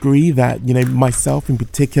 Wouldn't you agree that, myself in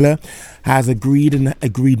particular has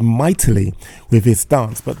agreed mightily with his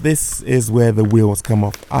stance? But this is where the wheels come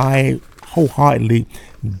off. I wholeheartedly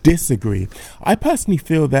disagree. I personally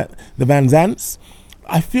feel that the VanZants,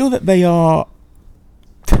 I feel that they are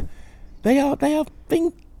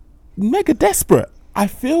being mega desperate. I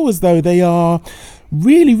feel as though they are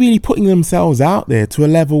really, really putting themselves out there to a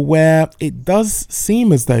level where it does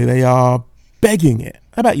seem as though they are begging it.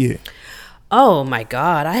 How about you? Oh my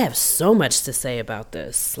God, I have so much to say about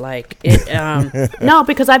this. No,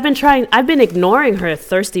 because I've been ignoring her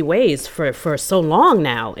thirsty ways for so long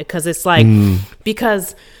now, because it's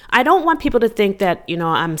because I don't want people to think that,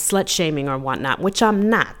 I'm slut shaming or whatnot, which I'm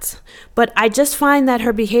not. But I just find that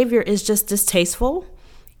her behavior is just distasteful.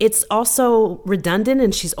 It's also redundant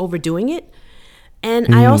and she's overdoing it.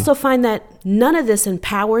 And I also find that none of this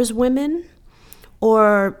empowers women,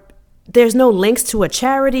 or there's no links to a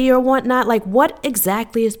charity or whatnot. Like, what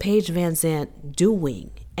exactly is Paige VanZant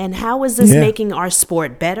doing? And how is this making our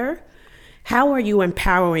sport better? How are you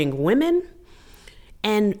empowering women?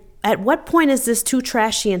 And at what point is this too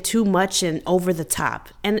trashy and too much and over the top?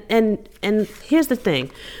 And here's the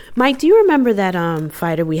thing. Mike, do you remember that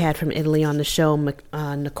fighter we had from Italy on the show,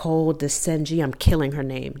 Nicole DeSengi? I'm killing her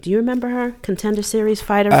name. Do you remember her? Contender Series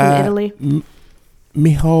fighter from Italy?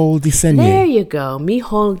 Mihol DeSenyi. There you go.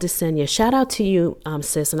 Mihol DeSenyi. Shout out to you,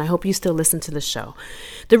 sis, and I hope you still listen to the show.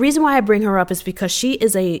 The reason why I bring her up is because she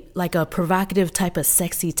is a provocative type of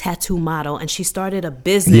sexy tattoo model, and she started a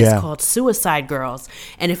business called Suicide Girls.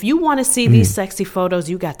 And if you want to see these sexy photos,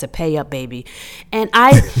 you got to pay up, baby. And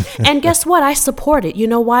and guess what? I support it. You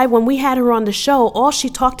know why? When we had her on the show, all she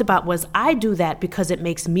talked about was, I do that because it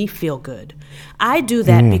makes me feel good. I do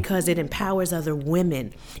that because it empowers other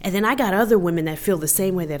women. And then I got other women that feel the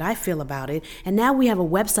same way that I feel about it. And now we have a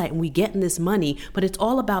website and we getting this money, but it's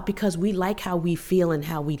all about because we like how we feel and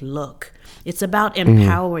how we look. It's about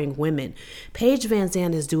empowering women. Paige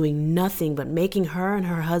VanZant is doing nothing but making her and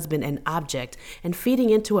her husband an object and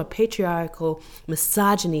feeding into a patriarchal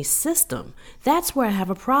misogyny system. That's where I have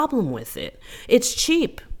a problem with it. It's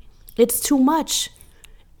cheap. It's too much.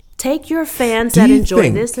 Take your fans that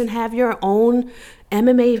enjoy this and have your own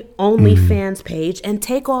MMA only fans page and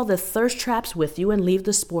take all the thirst traps with you and leave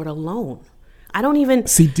the sport alone. I don't even...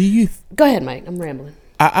 See, do you... Go ahead, Mike. I'm rambling.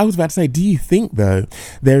 I was about to say, do you think, though,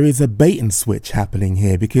 there is a bait and switch happening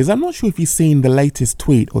here? Because I'm not sure if you've seen the latest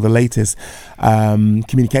tweet or the latest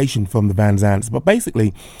communication from the Van Zants. But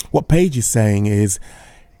basically, what Paige is saying is,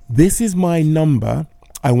 this is my number.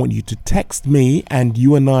 I want you to text me and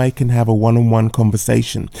you and I can have a one-on-one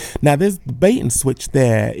conversation. Now, there's the bait and switch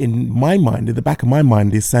there in my mind, in the back of my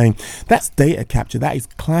mind, is saying that's data capture. That is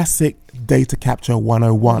classic data capture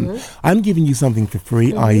 101. Mm-hmm. I'm giving you something for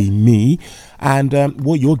free, i.e. me, and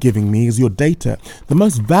what you're giving me is your data. The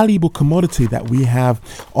most valuable commodity that we have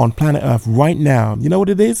on planet Earth right now, you know what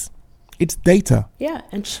it is? It's data. Yeah.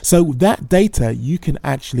 So that data you can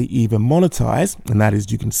actually either monetize, and that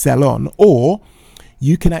is you can sell on, or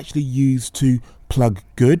you can actually use to plug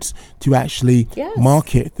goods to actually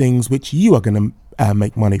market things which you are going to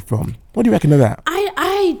make money from. What do you reckon of that?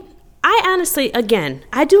 I honestly, again,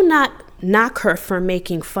 I do not knock her for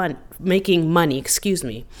making money,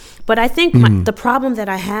 but I think the problem that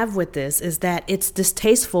I have with this is that it's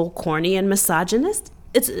distasteful, corny, and misogynist.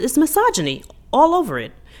 It's misogyny all over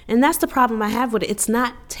it. And that's the problem I have with it. It's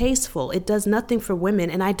not tasteful. It does nothing for women.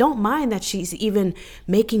 And I don't mind that she's even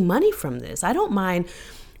making money from this. I don't mind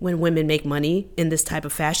when women make money in this type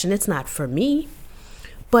of fashion. It's not for me.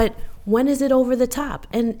 But when is it over the top?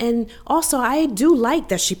 And also, I do like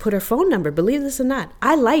that she put her phone number. Believe this or not,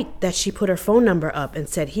 I like that she put her phone number up and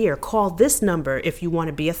said, here, call this number if you want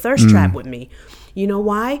to be a thirst trap with me. You know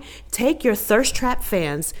why? Take your thirst trap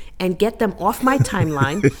fans and get them off my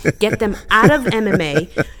timeline, get them out of MMA,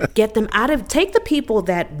 take the people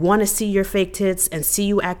that want to see your fake tits and see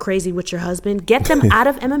you act crazy with your husband, get them out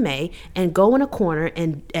of MMA and go in a corner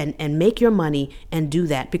and make your money and do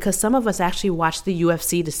that. Because some of us actually watch the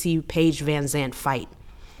UFC to see Paige Van Zant fight.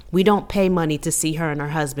 We don't pay money to see her and her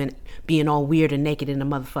husband being all weird and naked in the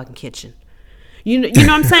motherfucking kitchen. You know what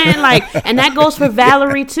I'm saying? Like, and that goes for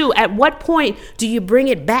Valerie too. At what point do you bring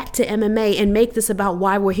it back to MMA and make this about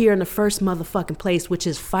why we're here in the first motherfucking place, which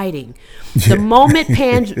is fighting? The moment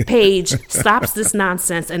Paige stops this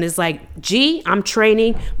nonsense and is like, gee, I'm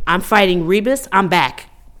training, I'm fighting Rebus, I'm back.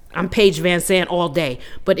 I'm Paige Van Zant all day.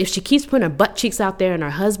 But if she keeps putting her butt cheeks out there and her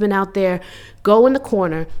husband out there, go in the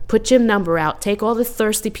corner, put your number out, take all the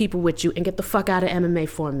thirsty people with you, and get the fuck out of MMA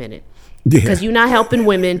for a minute. Because you're not helping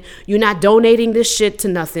women. You're not donating this shit to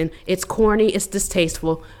nothing. It's corny. It's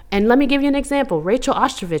distasteful. And let me give you an example. Rachel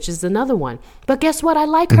Ostrovich is another one. But guess what? I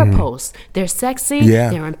like her posts. They're sexy. Yeah.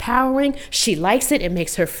 They're empowering. She likes it. It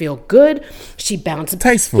makes her feel good. She bounces.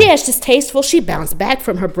 Tasteful. Yeah, it's just tasteful. She bounced back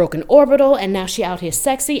from her broken orbital, and now she out here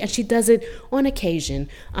sexy, and she does it on occasion.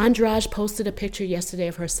 Andrade posted a picture yesterday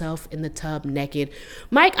of herself in the tub naked.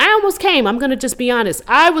 Mike, I almost came. I'm going to just be honest.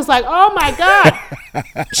 I was like, oh, my God. I'm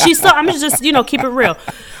going to just, keep it real.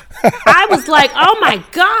 I was like, oh my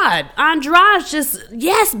God, Andrade just,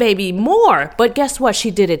 yes, baby, more. But guess what?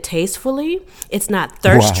 She did it tastefully. It's not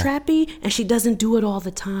thirst trappy, and she doesn't do it all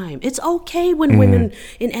the time. It's okay when women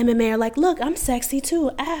in MMA are like, look, I'm sexy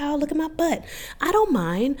too. Ow, look at my butt. I don't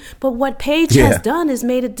mind. But what Paige has done is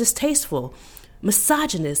made it distasteful,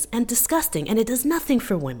 misogynist, and disgusting, and it does nothing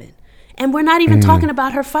for women. And we're not even talking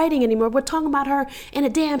about her fighting anymore. We're talking about her in a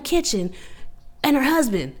damn kitchen and her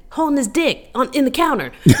husband holding his dick in the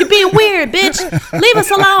counter. You're being weird, bitch. Leave us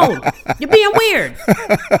alone. You're being weird.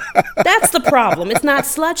 That's the problem. It's not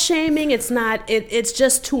slut shaming. It's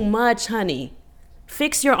just too much, honey.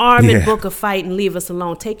 Fix your arm and book a fight and leave us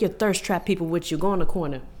alone. Take your thirst trap people with you. Go in the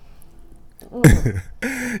corner.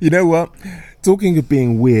 You know what? Talking of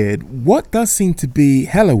being weird, what does seem to be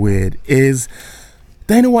hella weird is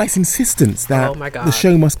Dana White's insistence that the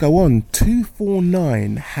show must go on.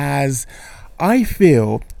 249 has, I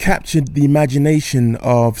feel, captured the imagination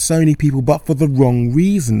of so many people, but for the wrong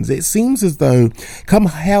reasons. It seems as though, come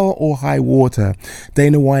hell or high water,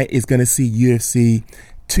 Dana White is going to see UFC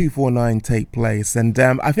 249 take place. And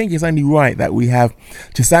I think it's only right that we have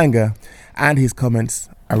Chisanga and his comments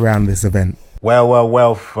around this event.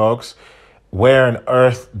 Well, folks. Where on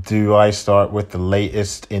earth do I start with the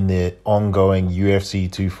latest in the ongoing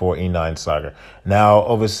UFC 249 saga? Now,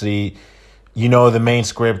 obviously, you know the main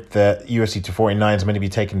script that UFC 249 is meant to be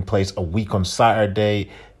taking place a week on Saturday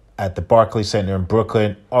at the Barclays Center in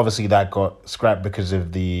Brooklyn. Obviously, that got scrapped because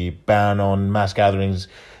of the ban on mass gatherings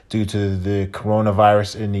due to the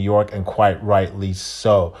coronavirus in New York, and quite rightly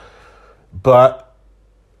so. But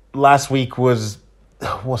last week was...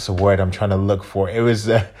 what's the word I'm trying to look for? It was,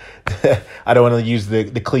 I don't want to use the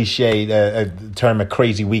cliche term, a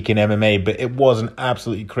crazy week in MMA, but it was an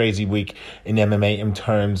absolutely crazy week in MMA in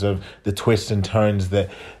terms of the twists and turns that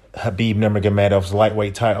Khabib Nurmagomedov's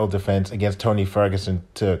lightweight title defense against Tony Ferguson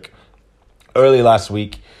took. Early last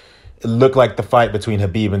week, It looked like the fight between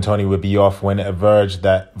Khabib and Tony would be off when it emerged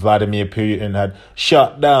that Vladimir Putin had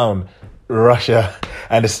shut down Russia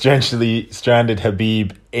and essentially stranded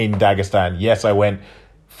Khabib in Dagestan. Yes, I went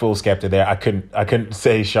full skeptic there. I couldn't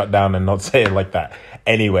say shut down and not say it like that.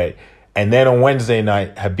 Anyway, and then on Wednesday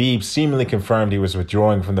night, Khabib seemingly confirmed he was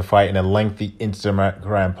withdrawing from the fight in a lengthy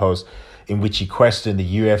Instagram post in which he questioned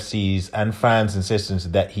the UFC's and fans' insistence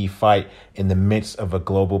that he fight in the midst of a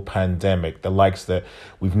global pandemic, the likes that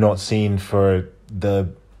we've not seen for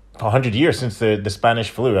 100 years since the Spanish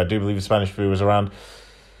flu. I do believe the Spanish flu was around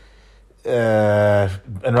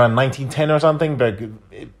 1910 or something, but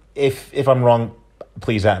if I'm wrong,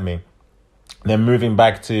 please at me. Then moving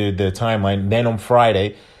back to the timeline, then on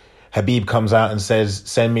Friday, Khabib comes out and says,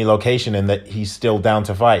 send me location, and that he's still down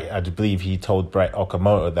to fight. I believe he told Brett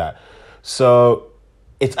Okamoto that. So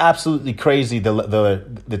it's absolutely crazy,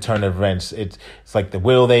 the turn of events. It's like the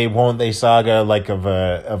will they, won't they saga, like of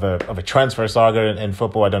a transfer saga in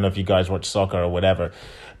football. I don't know if you guys watch soccer or whatever.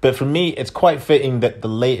 But for me, it's quite fitting that the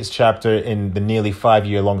latest chapter in the nearly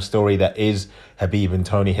 5-year-long story that is Khabib and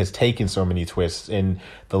Tony has taken so many twists in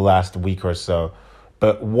the last week or so.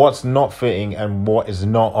 But what's not fitting and what is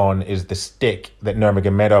not on is the stick that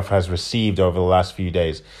Nurmagomedov has received over the last few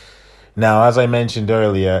days. Now, as I mentioned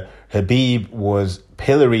earlier, Khabib was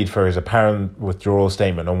pilloried for his apparent withdrawal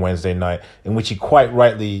statement on Wednesday night, in which he quite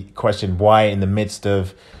rightly questioned why, in the midst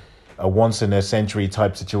of a once-in-a-century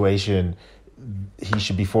type situation, he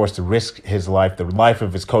should be forced to risk his life, the life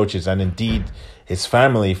of his coaches, and indeed his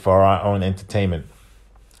family for our own entertainment.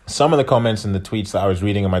 Some of the comments and the tweets that I was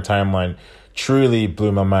reading on my timeline truly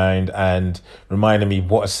blew my mind and reminded me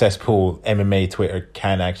what a cesspool MMA Twitter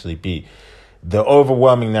can actually be. The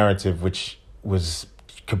overwhelming narrative, which was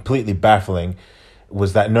completely baffling,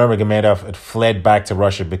 was that Nurmagomedov had fled back to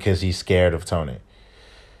Russia because he's scared of Tony.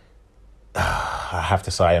 I have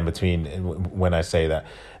to sigh in between when I say that.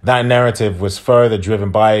 That narrative was further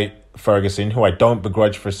driven by Ferguson, who I don't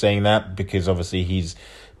begrudge for saying that, because obviously he's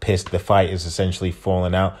pissed the fight is essentially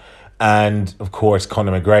fallen out. And, of course,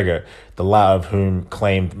 Conor McGregor, the latter of whom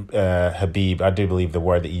claimed Khabib, I do believe the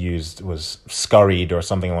word that he used was scurried or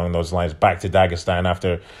something along those lines, back to Dagestan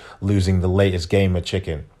after losing the latest game of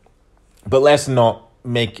chicken. But let's not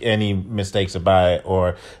make any mistakes about it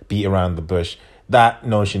or beat around the bush. That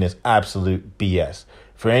notion is absolute BS.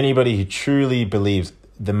 For anybody who truly believes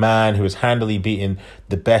the man who has handily beaten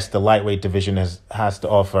the best the lightweight division has to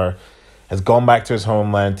offer has gone back to his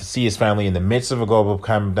homeland to see his family in the midst of a global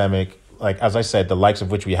pandemic, like, as I said, the likes of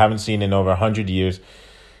which we haven't seen in over 100 years,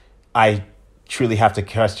 I truly have to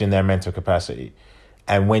question their mental capacity.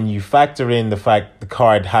 And when you factor in the fact the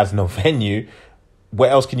card has no venue,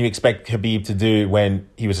 what else can you expect Khabib to do when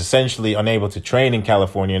he was essentially unable to train in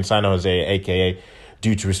California, in San Jose, aka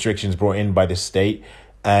due to restrictions brought in by the state,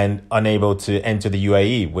 and unable to enter the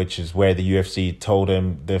UAE, which is where the UFC told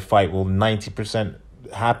him the fight will 90%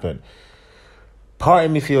 happen. Part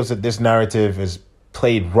of me feels that this narrative is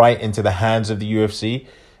played right into the hands of the UFC,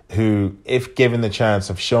 who, if given the chance,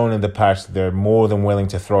 have shown in the past they're more than willing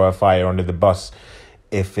to throw a fighter under the bus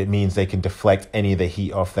if it means they can deflect any of the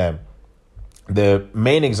heat off them. The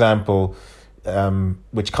main example,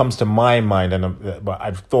 which comes to my mind, and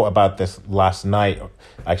I've thought about this last night.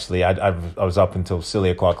 Actually, I was up until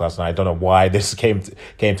silly o'clock last night. I don't know why this came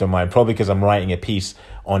to mind. Probably because I'm writing a piece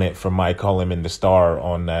on it for my column in The Star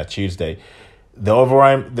on Tuesday. The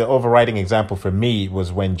overriding example for me was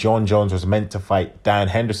when John Jones was meant to fight Dan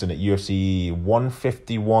Henderson at UFC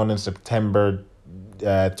 151 in September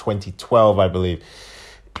 2012, I believe.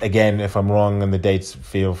 Again, if I'm wrong on the dates,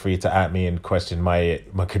 feel free to at me and question my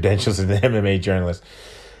credentials as an MMA journalist.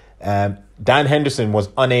 Dan Henderson was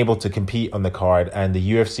unable to compete on the card, and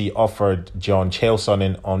the UFC offered John Chael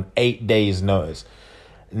Sonnen on 8 days' notice.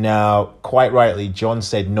 Now, quite rightly, John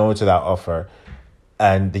said no to that offer,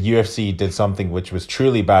 and the UFC did something which was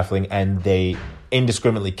truly baffling, and they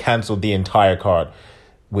indiscriminately cancelled the entire card,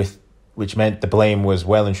 which meant the blame was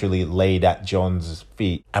well and truly laid at John's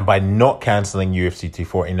feet. And by not cancelling UFC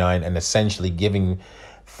 249 and essentially giving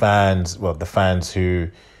fans, well, the fans who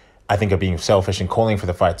I think are being selfish and calling for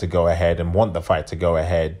the fight to go ahead and want the fight to go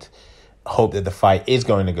ahead, hope that the fight is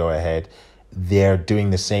going to go ahead, they're doing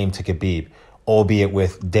the same to Khabib, albeit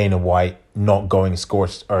with Dana White not going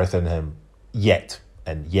scorched earth on him yet,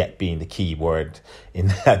 and yet being the key word in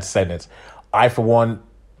that sentence. I, for one,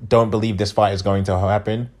 don't believe this fight is going to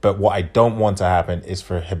happen, but what I don't want to happen is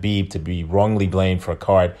for Khabib to be wrongly blamed for a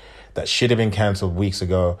card that should have been cancelled weeks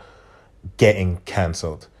ago getting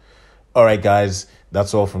cancelled. All right, guys,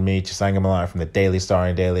 that's all from me, Chisanga Malar from the Daily Star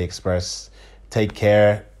and Daily Express. Take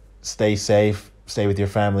care, stay safe, stay with your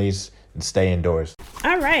families, and stay indoors.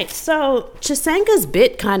 All right. So Chisanga's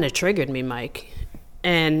bit kind of triggered me, Mike.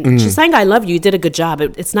 And Chisanga, I love you. You did a good job.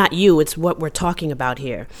 It's not you. It's what we're talking about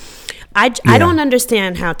here. I don't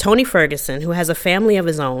understand how Tony Ferguson, who has a family of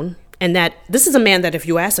his own, and that this is a man that if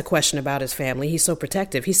you ask a question about his family, he's so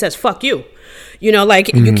protective. He says, fuck you. You know,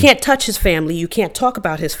 like you can't touch his family. You can't talk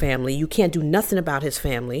about his family. You can't do nothing about his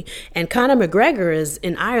family. And Conor McGregor is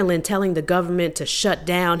in Ireland telling the government to shut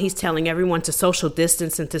down. He's telling everyone to social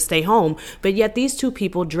distance and to stay home. But yet these two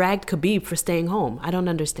people dragged Khabib for staying home. I don't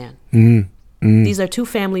understand. These are two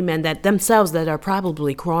family men that themselves that are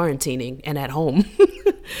probably quarantining and at home.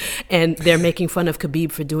 And they're making fun of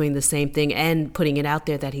Khabib for doing the same thing and putting it out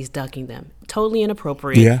there that he's ducking them. Totally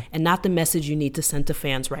inappropriate and not the message you need to send to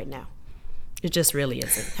fans right now. It just really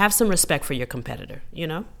isn't. Have some respect for your competitor, you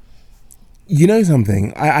know? You know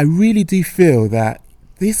something? I really do feel that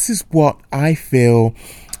this is what I feel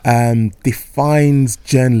defines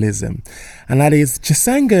journalism. And that is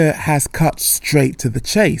Chisanga has cut straight to the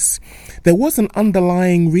chase. There was an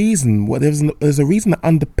underlying reason. There's a reason that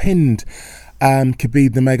underpinned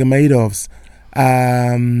Khabib Nurmagomedov's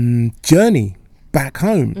journey back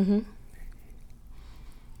home.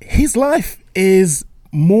 His life is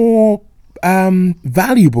more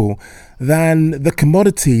valuable than the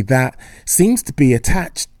commodity that seems to be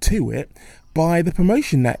attached to it by the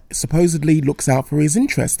promotion that supposedly looks out for his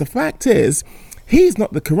interests. The fact is, he's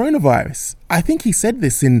not the coronavirus. I think he said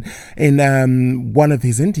this in one of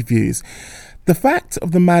his interviews. The fact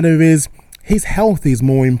of the matter is, his health is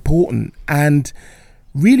more important. And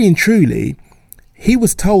really and truly, he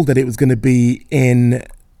was told that it was going to be in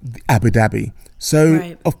Abu Dhabi.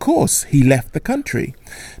 So, of course, he left the country.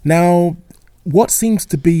 Now, what seems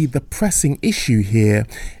to be the pressing issue here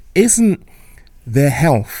isn't their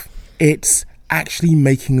health. It's actually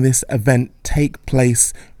making this event take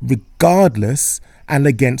place regardless and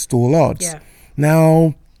against all odds.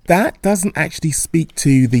 Now, that doesn't actually speak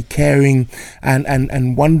to the caring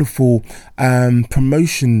and wonderful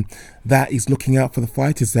promotion that is looking out for the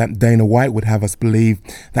fighters that Dana White would have us believe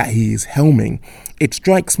that he is helming. It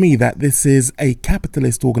strikes me that this is a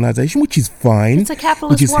capitalist organization, which is fine. It's a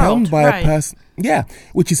capitalist which is world, helmed by a person. Yeah,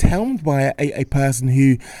 which is helmed by a person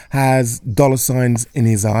who has dollar signs in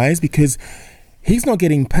his eyes, because he's not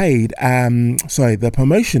getting paid. The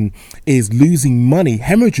promotion is losing money,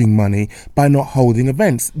 hemorrhaging money by not holding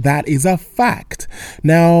events. That is a fact.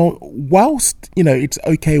 Now, whilst, it's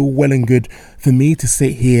okay, well and good for me to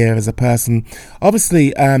sit here as a person,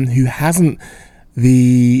 obviously, who hasn't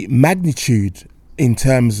the magnitude in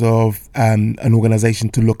terms of an organization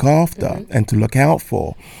to look after and to look out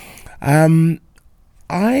for,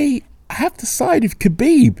 I have to side with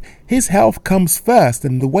Khabib. His health comes first,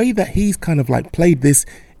 and the way that he's kind of like played this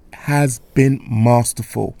has been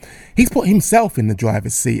masterful. He's put himself in the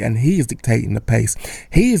driver's seat and he is dictating the pace.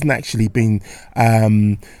 He isn't actually been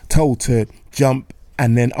told to jump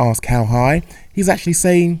and then ask how high. He's actually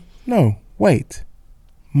saying, no, wait,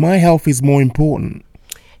 my health is more important.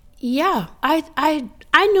 Yeah,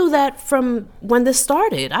 I knew that from when this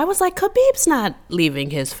started. I was like, Khabib's not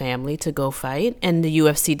leaving his family to go fight, and the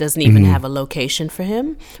UFC doesn't even have a location for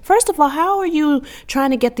him. First of all, how are you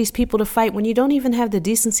trying to get these people to fight when you don't even have the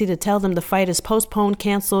decency to tell them the fight is postponed,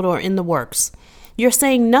 canceled, or in the works? You're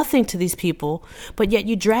saying nothing to these people, but yet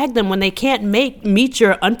you drag them when they can't meet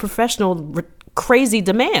your unprofessional, crazy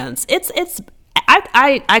demands.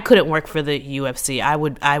 I couldn't work for the UFC.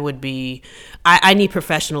 I need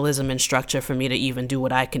professionalism and structure for me to even do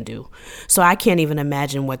what I can do. So I can't even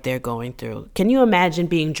imagine what they're going through. Can you imagine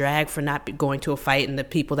being dragged for not going to a fight and the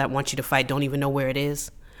people that want you to fight don't even know where it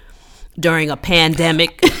is during a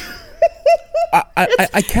pandemic?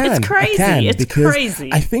 I can. It's crazy. It's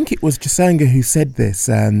crazy. I think it was Chisanga who said this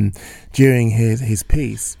during his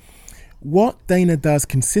piece. What Dana does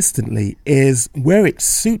consistently is where it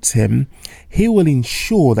suits him, he will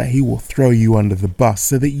ensure that he will throw you under the bus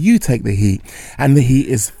so that you take the heat, and the heat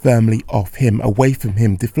is firmly off him, away from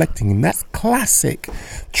him, deflecting him. That's classic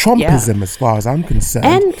Trumpism as far as I'm concerned.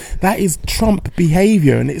 And that is Trump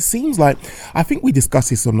behavior. And it seems like, I think we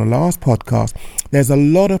discussed this on the last podcast, there's a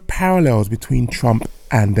lot of parallels between Trump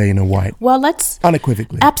and Dana White. Well, let's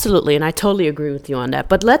unequivocally. Absolutely, and I totally agree with you on that.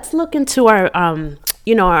 But let's look into our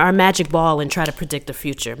our magic ball and try to predict the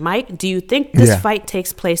future. Mike, do you think this fight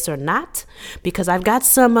takes place or not? Because I've got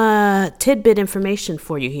some tidbit information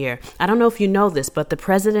for you here. I don't know if you know this, but the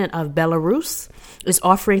president of Belarus is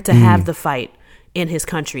offering to have the fight in his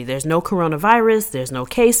country. There's no coronavirus, there's no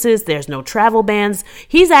cases, there's no travel bans.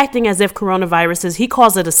 He's acting as if he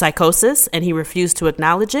calls it a psychosis, and he refused to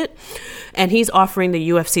acknowledge it. And he's offering the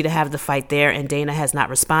UFC to have the fight there, and Dana has not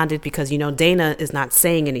responded because, Dana is not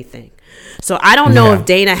saying anything. So I don't know if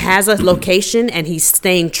Dana has a location and he's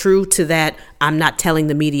staying true to that. I'm not telling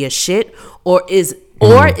the media shit, or is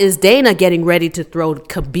Dana getting ready to throw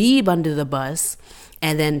Khabib under the bus,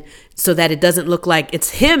 and then so that it doesn't look like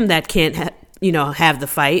it's him that can't have the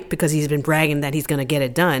fight because he's been bragging that he's going to get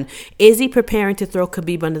it done. Is he preparing to throw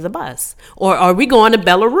Khabib under the bus, or are we going to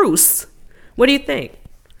Belarus? What do you think?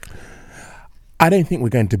 I don't think we're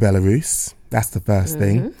going to Belarus. That's the first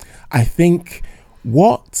thing. I think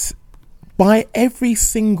by every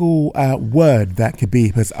single word that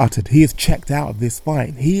Khabib has uttered, he is checked out of this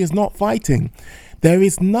fight. He is not fighting. There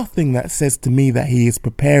is nothing that says to me that he is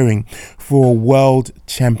preparing for a world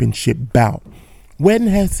championship bout. When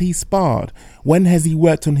has he sparred? When has he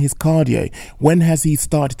worked on his cardio? When has he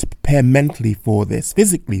started to prepare mentally for this,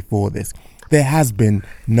 physically for this? There has been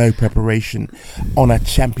no preparation on a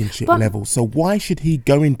championship level. So why should he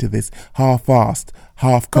go into this half-assed,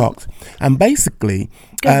 half-cocked, and basically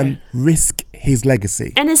risk his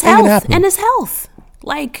legacy? And his health. And his health.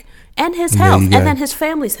 And his health. And then his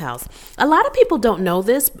family's health. A lot of people don't know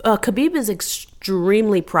this. Khabib is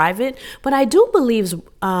extremely private. But I do believe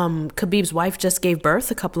Khabib's wife just gave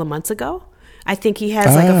birth a couple of months ago. I think he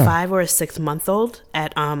has like a 5 or a 6 month old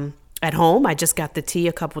at home. I just got the tea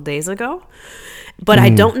a couple days ago. But I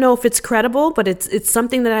don't know if it's credible, but it's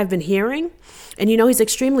something that I've been hearing. And he's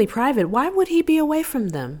extremely private. Why would he be away from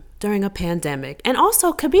them during a pandemic? And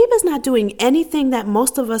also, Khabib is not doing anything that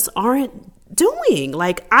most of us aren't doing.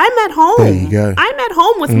 Like, I'm at home. There you go. I'm at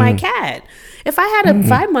home with my cat. If I had a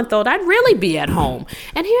 5-month-old, I'd really be at home.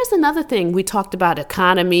 And here's another thing. We talked about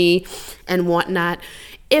economy and whatnot.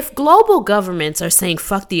 If global governments are saying,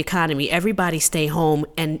 fuck the economy, everybody stay home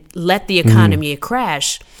and let the economy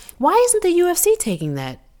crash, why isn't the UFC taking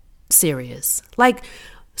that serious? Like,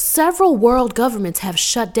 several world governments have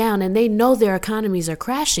shut down and they know their economies are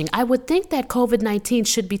crashing. I would think that COVID-19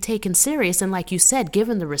 should be taken serious and, like you said,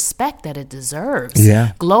 given the respect that it deserves.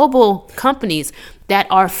 Yeah. Global companies that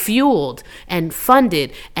are fueled and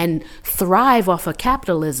funded and thrive off of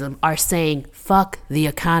capitalism are saying, fuck the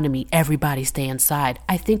economy, everybody stay inside.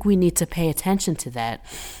 I think we need to pay attention to that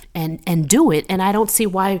and do it. And I don't see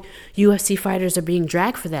why UFC fighters are being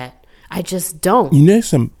dragged for that. I just don't. You know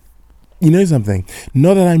something?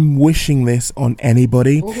 Not that I'm wishing this on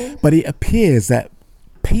anybody, but it appears that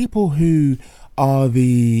people who are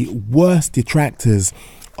the worst detractors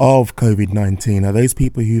of COVID-19 are those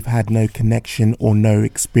people who've had no connection or no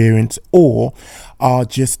experience, or are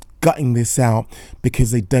just gutting this out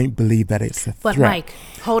because they don't believe that it's a threat. But Mike,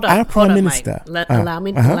 hold up, Our Prime Minister, Mike. Allow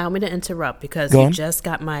me to interrupt because you just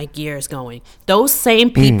got my gears going. Those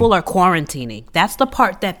same people are quarantining. That's the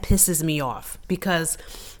part that pisses me off because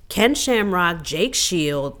Ken Shamrock, Jake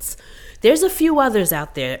Shields, there's a few others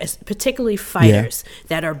out there, particularly fighters,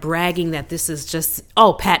 that are bragging that this is just,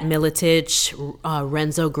 Pat Miletich,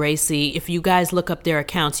 Renzo Gracie. If you guys look up their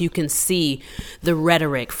accounts, you can see the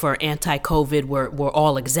rhetoric for anti-COVID. We're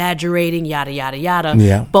all exaggerating, yada, yada, yada.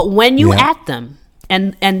 Yeah. But when you at them,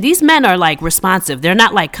 and these men are like responsive. They're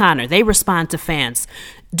not like Conor. They respond to fans.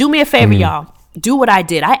 Do me a favor, y'all. Do what I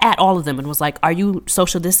did. I at all of them and was like, are you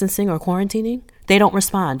social distancing or quarantining? They don't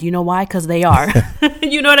respond. You know why? Because they are.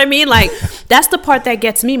 You know what I mean? Like, that's the part that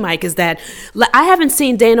gets me, Mike, is that I haven't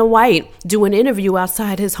seen Dana White do an interview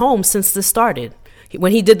outside his home since this started.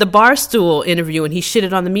 When he did the Barstool interview and he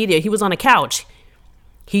shitted on the media, he was on a couch.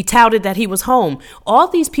 He touted that he was home. All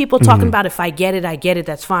these people talking about, if I get it,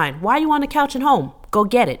 that's fine. Why are you on the couch at home? Go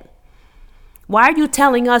get it. Why are you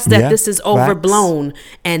telling us that this is overblown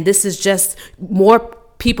and this is just more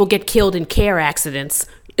people get killed in car accidents,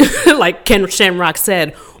 like Ken Shamrock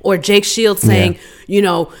said, or Jake Shields saying,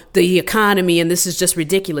 the economy and this is just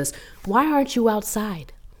ridiculous. Why aren't you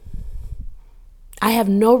outside? I have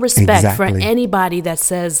no respect for anybody that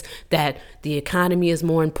says that the economy is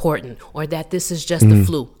more important or that this is just the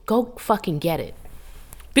flu. Go fucking get it.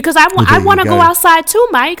 Because I want to go outside too,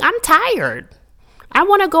 Mike. I'm tired. I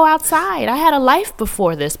want to go outside. I had a life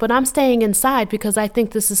before this, but I'm staying inside because I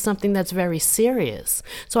think this is something that's very serious.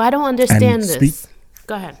 So I don't understand this.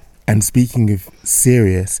 Go ahead. And speaking of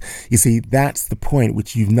serious, you see, that's the point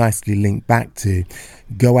which you've nicely linked back to.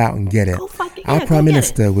 Go out and get it. Our Prime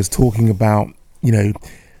Minister was talking about,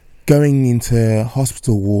 going into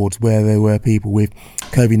hospital wards where there were people with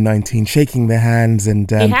COVID-19, shaking their hands, and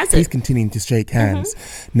he's continuing to shake hands.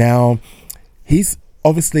 Now, he's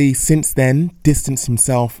obviously since then distanced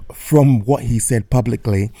himself from what he said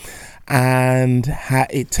publicly, and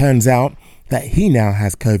it turns out that he now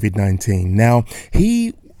has COVID-19. Now,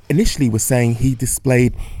 he initially was saying he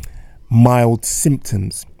displayed mild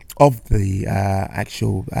symptoms of the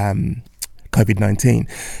actual COVID-19.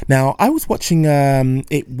 Now, I was watching,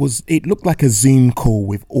 it looked like a Zoom call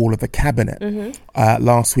with all of the cabinet end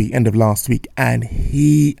of last week, and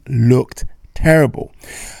he looked terrible.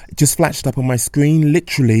 It just flashed up on my screen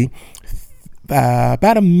literally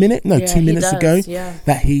about 2 minutes ago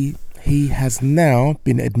that he has now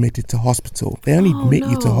been admitted to hospital. They only admit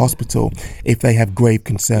you to hospital if they have grave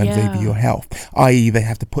concerns over your health, i.e. they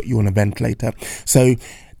have to put you on a ventilator. So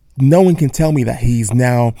no one can tell me that he's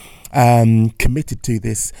now committed to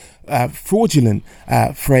this fraudulent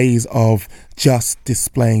phrase of just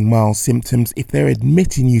displaying mild symptoms. If they're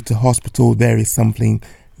admitting you to hospital, there is something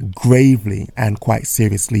gravely and quite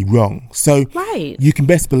seriously wrong. So you can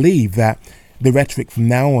best believe that the rhetoric from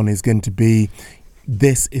now on is going to be,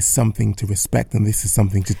 this is something to respect and this is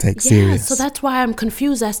something to take serious. So that's why I'm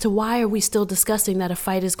confused as to why are we still discussing that a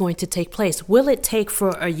fight is going to take place. Will it take for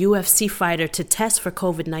a UFC fighter to test for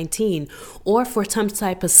COVID-19 or for some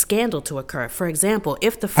type of scandal to occur? For example,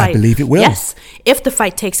 if the fight... I believe it will. Yes. If the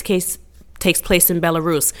fight takes place in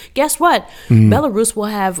Belarus, guess what? Belarus will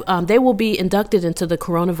have, they will be inducted into the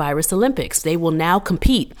coronavirus Olympics. They will now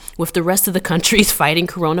compete with the rest of the countries fighting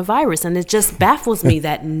coronavirus. And it just baffles me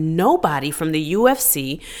that nobody from the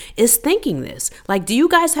UFC is thinking this. Like, do you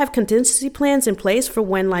guys have contingency plans in place for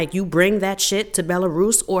when, like, you bring that shit to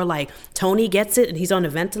Belarus, or like Tony gets it and he's on a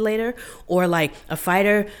ventilator, or like a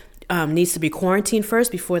fighter needs to be quarantined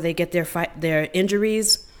first before they get their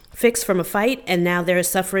injuries fixed from a fight, and now they're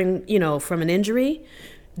suffering, from an injury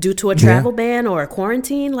due to a travel ban or a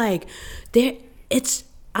quarantine? Like,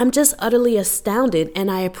 I'm just utterly astounded,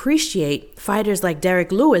 and I appreciate fighters like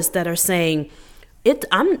Derek Lewis that are saying,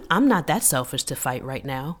 I'm not that selfish to fight right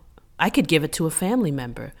now. I could give it to a family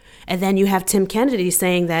member. And then you have Tim Kennedy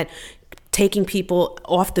saying that taking people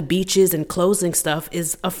off the beaches and closing stuff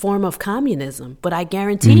is a form of communism. But I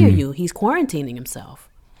guarantee you, he's quarantining himself.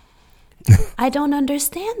 I don't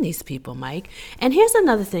understand these people, Mike. And here's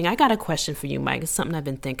another thing. I got a question for you, Mike. It's something I've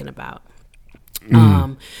been thinking about.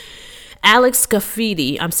 Alex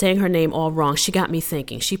Scafidi, I'm saying her name all wrong. She got me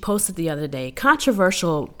thinking. She posted the other day,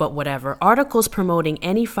 controversial but whatever, articles promoting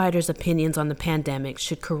any fighter's opinions on the pandemic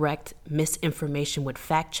should correct misinformation with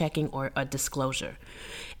fact-checking or a disclosure.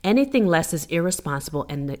 Anything less is irresponsible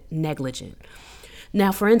and negligent.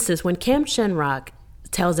 Now, for instance, when Cam Shamrock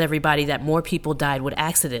tells everybody that more people died with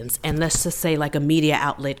accidents, and let's just say like a media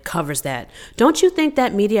outlet covers that, don't you think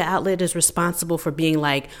that media outlet is responsible for being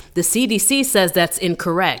like, the CDC says that's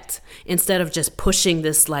incorrect, instead of just pushing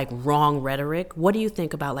this like wrong rhetoric? What do you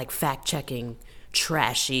think about like fact-checking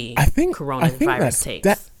trashy coronavirus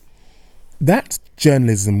takes? That's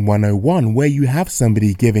journalism 101, where you have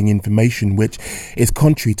somebody giving information which is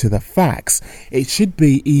contrary to the facts. It should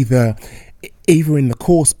be either in the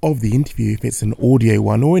course of the interview, if it's an audio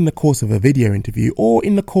one, or in the course of a video interview, or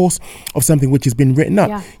in the course of something which has been written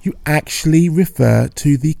up, you actually refer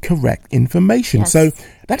to the correct information. Yes. So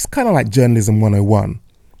that's kind of like journalism 101.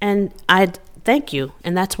 And thank you.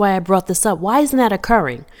 And that's why I brought this up. Why isn't that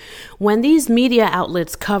occurring? When these media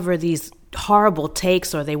outlets cover these horrible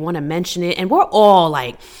takes, or they want to mention it, and we're all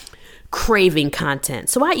like craving content.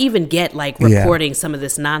 So I even get like reporting some of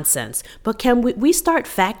this nonsense. But can we start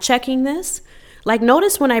fact checking this? Like,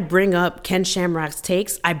 notice when I bring up Ken Shamrock's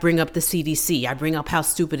takes, I bring up the CDC. I bring up how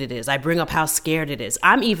stupid it is. I bring up how scared it is.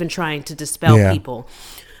 I'm even trying to dispel people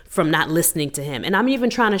from not listening to him. And I'm even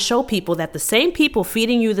trying to show people that the same people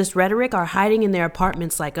feeding you this rhetoric are hiding in their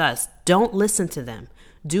apartments like us. Don't listen to them.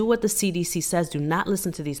 Do what the CDC says. Do not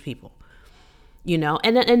listen to these people.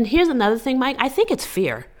 And here's another thing, Mike. I think it's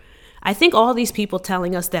fear. I think all these people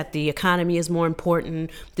telling us that the economy is more important,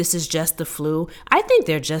 this is just the flu, I think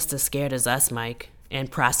they're just as scared as us, Mike, and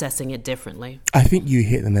processing it differently. I think you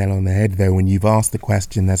hit the nail on the head, though, when you've asked the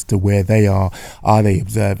question as to where they are they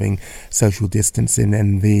observing social distancing,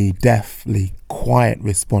 and the deathly quiet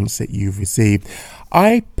response that you've received,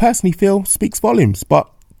 I personally feel speaks volumes. But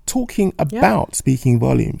talking about speaking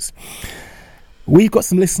volumes, we've got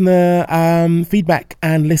some listener feedback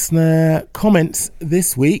and listener comments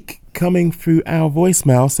this week coming through our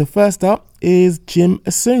voicemail. So first up is Jim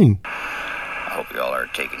Asoon. I hope you all are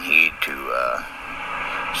taking heed to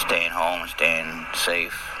staying home, staying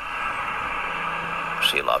safe.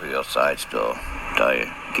 See a lot of you outside still. Tell you,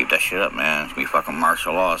 keep that shit up, man. It's gonna be fucking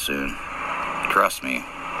martial law soon. Trust me.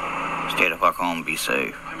 Stay the fuck home, be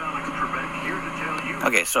safe.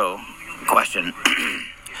 Okay, so, question.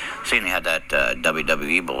 Seeing they had that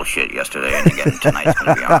WWE bullshit yesterday, and again tonight's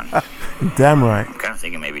going to be on. Damn right. I'm kind of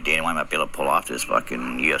thinking maybe Dana White might be able to pull off this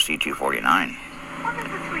fucking UFC 249.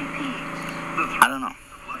 I don't know.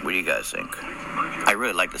 What do you guys think? I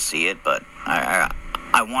really like to see it, but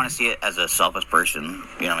I I want to see it as a selfish person,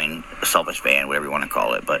 you know what I mean, a selfish fan, whatever you want to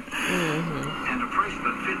call it, but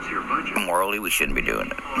morally, we shouldn't be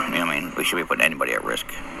doing it. You know what I mean? We should be putting anybody at risk,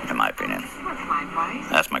 in my opinion.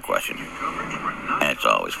 That's my question. And it's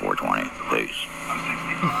always 420. Peace.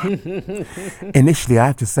 Initially, I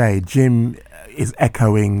have to say, Jim is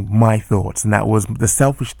echoing my thoughts, and that was the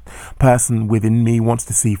selfish person within me wants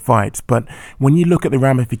to see fights. But when you look at the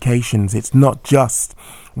ramifications, it's not just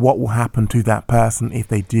what will happen to that person if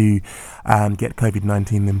they do get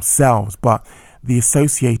COVID-19 themselves, but the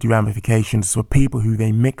associated ramifications for people who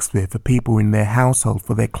they mix with, for people in their household,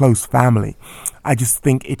 for their close family. I just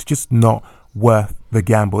think it's just not worth the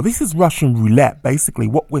gamble. This is Russian roulette. Basically,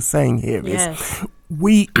 what we're saying here is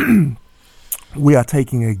we are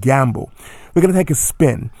taking a gamble. We're going to take a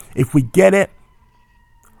spin. If we get it,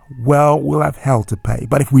 well, we'll have hell to pay.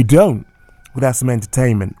 But if we don't, without some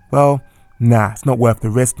entertainment, well, nah, it's not worth the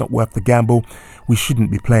risk, not worth the gamble. We shouldn't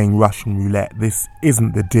be playing Russian roulette. This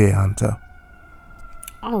isn't the Deer Hunter.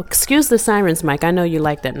 Oh, excuse the sirens, Mike. I know you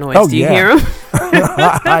like that noise. Oh, Do you hear them?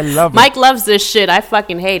 I love it. Mike loves this shit. I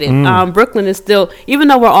fucking hate it. Brooklyn is still, even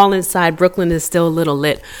though we're all inside, Brooklyn is still a little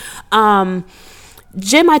lit.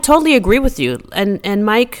 Jim, I totally agree with you. And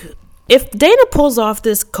Mike, if Dana pulls off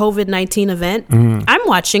this COVID-19 event, I'm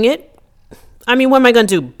watching it. I mean, what am I going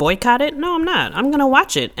to do? Boycott it? No, I'm not. I'm going to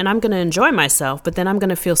watch it and I'm going to enjoy myself, but then I'm going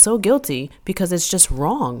to feel so guilty because it's just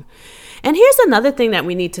wrong. And here's another thing that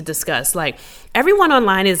we need to discuss. Like, everyone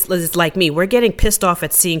online is like me. We're getting pissed off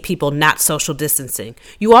at seeing people not social distancing.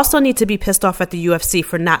 You also need to be pissed off at the UFC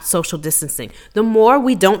for not social distancing. The more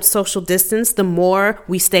we don't social distance, the more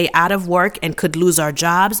we stay out of work and could lose our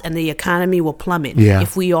jobs and the economy will plummet. Yeah.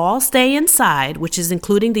 If we all stay inside, which is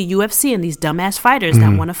including the UFC and these dumbass fighters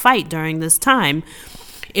that want to fight during this time,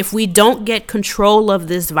 if we don't get control of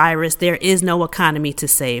this virus, there is no economy to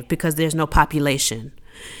save because there's no population.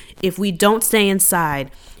 If we don't stay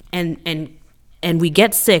inside and we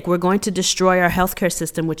get sick, we're going to destroy our healthcare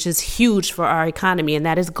system, which is huge for our economy, and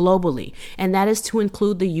that is globally. And that is to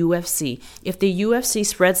include the UFC. If the UFC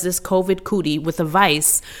spreads this COVID cootie with a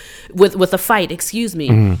fight,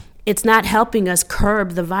 it's not helping us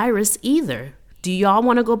curb the virus either. Do y'all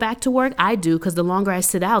want to go back to work? I do, because the longer I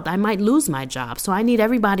sit out, I might lose my job. So I need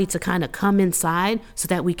everybody to kind of come inside so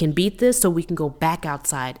that we can beat this, so we can go back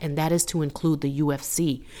outside. And that is to include the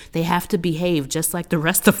UFC. They have to behave just like the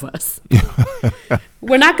rest of us.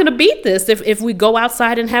 We're not going to beat this if we go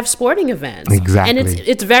outside and have sporting events. Exactly. And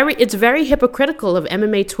it's very hypocritical of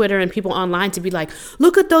MMA Twitter and people online to be like,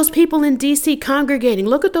 look at those people in DC congregating.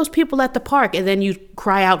 Look at those people at the park. And then you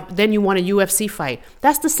cry out, then you want a UFC fight.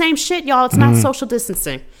 That's the same shit, y'all. It's not social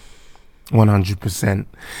distancing. 100%.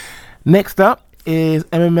 Next up is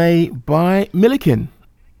MMA by Milliken.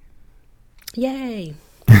 Yay.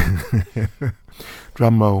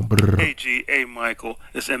 Drum roll. Brr. Hey G, hey Michael,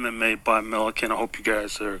 it's MMA by Milliken. I hope you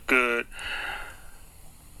guys are good.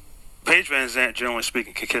 Paige Van Zandt, generally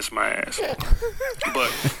speaking, can kiss my ass. But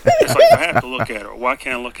it's like, I have to look at her. Why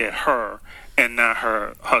can't I look at her and not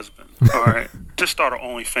her husband? All right? Just start an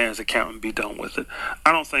OnlyFans account and be done with it.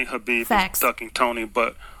 I don't think Habib is ducking Tony,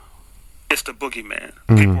 but it's the boogeyman.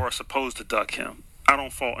 People are supposed to duck him. I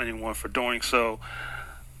don't fault anyone for doing so.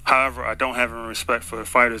 However, I don't have any respect for the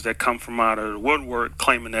fighters that come from out of the woodwork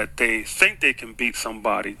claiming that they think they can beat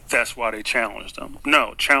somebody. That's why they challenge them.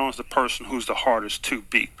 No, challenge the person who's the hardest to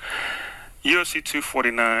beat. UFC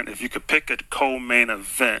 249, if you could pick a co-main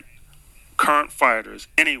event, current fighters,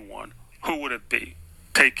 anyone, who would it be?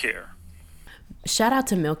 Take care. Shout out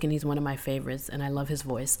to Milken. He's one of my favorites, and I love his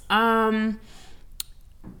voice.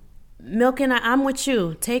 Milken, I'm with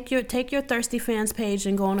you. Take your Thirsty Fans page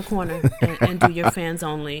and go in a corner and do your fans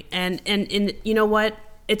only. And you know what?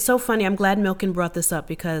 It's so funny. I'm glad Milken brought this up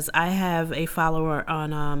because I have a follower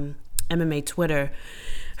on MMA Twitter.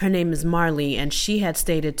 Her name is Marley, and she had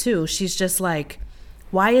stated too. She's just like,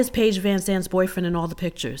 why is Paige Van Zandt's boyfriend in all the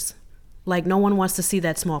pictures? Like, no one wants to see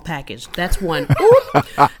that small package. That's one.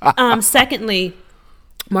 Secondly,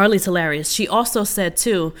 Marley's hilarious. She also said,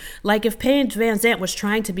 too, like, if Paige Van Zandt was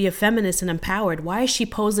trying to be a feminist and empowered, why is she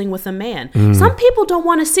posing with a man? Some people don't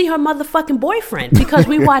want to see her motherfucking boyfriend because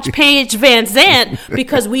we watch Paige Van Zandt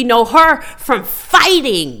because we know her from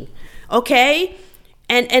fighting, okay?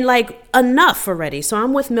 And like, enough already. So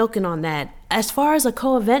I'm with Milken on that. As far as a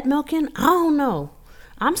co-event, Milken, I don't know.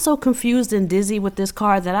 I'm so confused and dizzy with this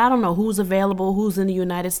card that I don't know who's available, who's in the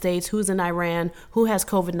United States, who's in Iran, who has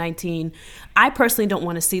COVID-19. I personally don't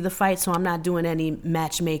want to see the fight, so I'm not doing any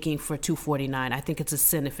matchmaking for 249. I think it's a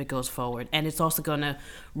sin if it goes forward. And it's also going to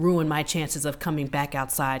ruin my chances of coming back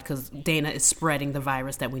outside because Dana is spreading the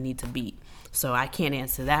virus that we need to beat. So I can't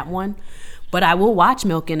answer that one. But I will watch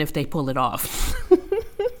Milken if they pull it off.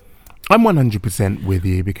 I'm 100% with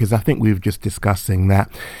you because I think we were just discussing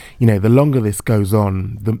that, the longer this goes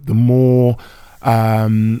on, the more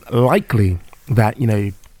likely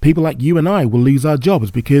that, people like you and I will lose our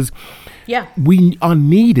jobs because we are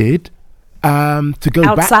needed to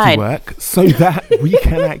go back to work so that we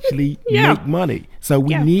can actually make money. So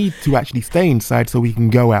we need to actually stay inside so we can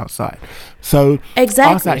go outside. So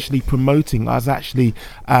us actually promoting, us actually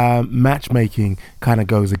matchmaking kind of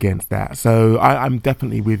goes against that. So I'm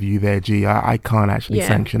definitely with you there, G. I can't actually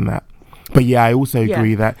sanction that. But I also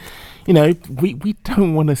agree that, we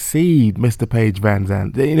don't want to see Mr. Paige Van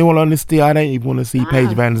Zandt. In all honesty, I don't even want to see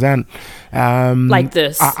Paige Van Zandt. Like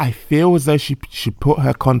this. I feel as though she should put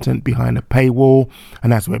her content behind a paywall,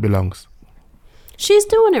 and that's where it belongs. She's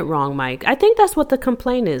doing it wrong, Mike. I think that's what the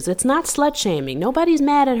complaint is. It's not slut shaming. Nobody's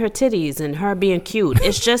mad at her titties and her being cute.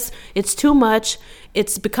 It's just, it's too much.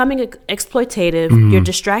 It's becoming exploitative. Mm-hmm. You're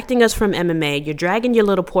distracting us from MMA. You're dragging your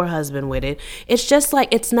little poor husband with it. It's just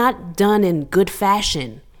like, it's not done in good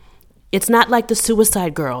fashion. It's not like the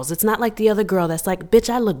Suicide Girls. It's not like the other girl that's like,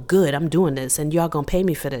 bitch, I look good. I'm doing this and y'all gonna pay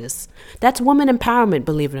me for this. That's woman empowerment,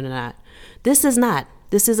 believe it or not. This is not.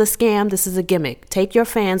 This is a scam. This is a gimmick. Take your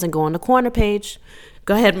fans and go on the corner page.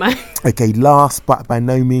 Go ahead, Mike. Okay, last but by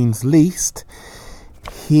no means least,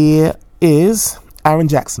 here is Aaron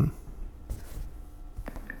Jackson.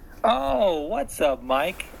 Oh, what's up,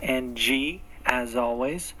 Mike and G, as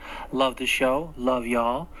always. Love the show. Love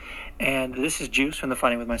y'all. And this is Juice from the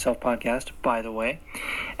Fighting With Myself podcast, by the way.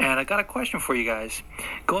 And I got a question for you guys.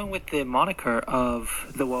 Going with the moniker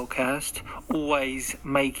of the WOCast, always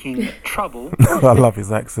making trouble. I love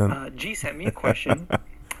his accent. G sent me a question,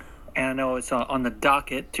 and I know it's on the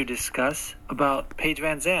docket to discuss about Paige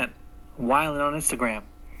Van Zandt wilding on Instagram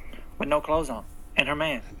with no clothes on and her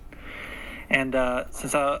man. And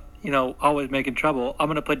since I, always making trouble, I'm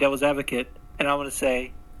going to play devil's advocate, and I'm going to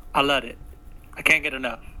say, I love it. I can't get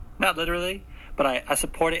enough. Not literally, but I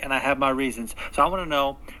support it and I have my reasons. So I want to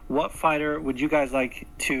know, what fighter would you guys like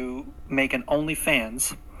to make an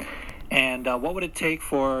OnlyFans? And what would it take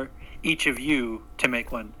for each of you to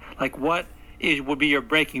make one? Like, what would be your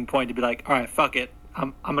breaking point to be like, all right, fuck it,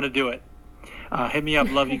 I'm going to do it? Hit me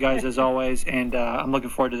up. Love you guys as always. And I'm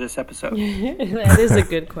looking forward to this episode. That is a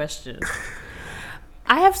good question.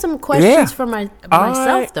 I have some questions for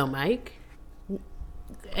myself, though, Mike.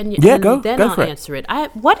 And then I'll answer it.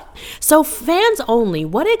 So fans only,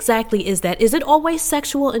 what exactly is that? Is it always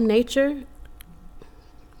sexual in nature?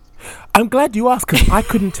 I'm glad you asked because I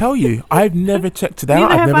couldn't tell you. I've never checked it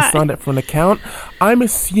out. I've never signed up for an account. I'm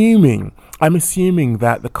assuming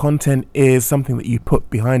that the content is something that you put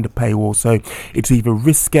behind a paywall. So it's either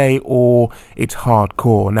risque or it's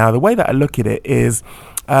hardcore. Now, the way that I look at it is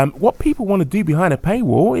what people want to do behind a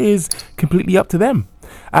paywall is completely up to them.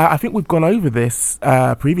 I think we've gone over this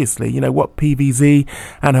previously. What PVZ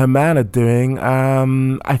and her man are doing,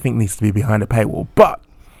 I think needs to be behind a paywall. But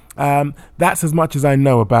that's as much as I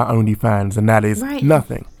know about OnlyFans, and that is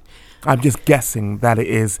nothing. I'm just guessing that it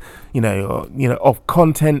is, of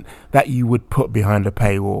content that you would put behind a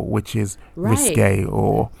paywall, which is risque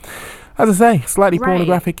or, as I say, slightly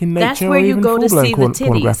pornographic in nature. That's where you go to see the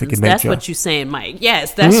titties. That's what you're saying, Mike.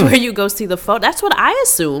 Yes, that's where you go see the photo. That's what I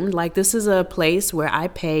assumed. Like, this is a place where I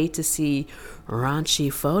pay to see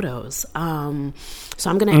raunchy photos. So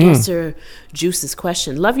I'm going to answer Juice's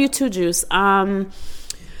question. Love you too, Juice.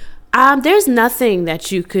 There's nothing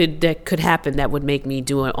that could happen that would make me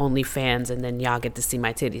do an OnlyFans and then y'all get to see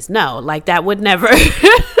my titties. No, like that would never.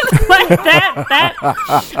 Like that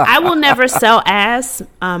I will never sell ass,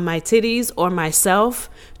 my titties or myself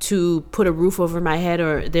to put a roof over my head,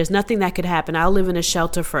 or there's nothing that could happen. I'll live in a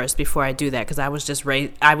shelter first before I do that because I was just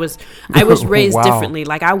raised. I was raised differently.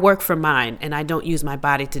 Like, I work for mine and I don't use my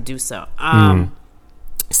body to do so.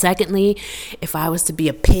 Secondly, if I was to be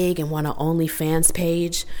a pig and want an OnlyFans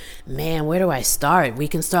page, man, where do I start? We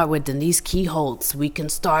can start with Denise Keyholtz. We can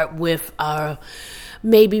start with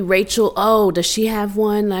maybe Rachel O. Does she have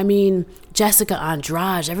one? I mean, Jessica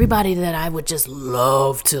Andrade. Everybody that I would just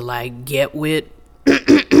love to get with.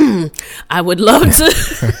 I would love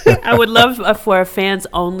for a fans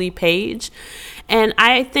only page. And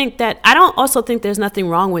I think that I don't also think there's nothing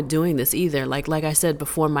wrong with doing this either. Like I said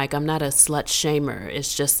before, Mike, I'm not a slut shamer.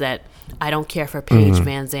 It's just that I don't care for Paige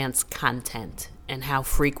Van Zandt's content. and how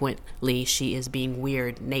frequently she is being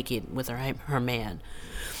weird naked with her man.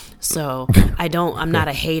 So I'm not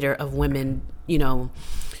a hater of women,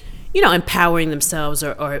 empowering themselves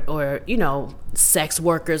or sex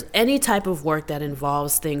workers, any type of work that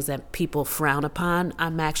involves things that people frown upon.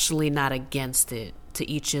 I'm actually not against it. To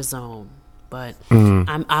each his own. But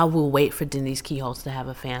I will wait for Denise Kehoe to have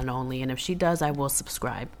a fan only, and if she does, I will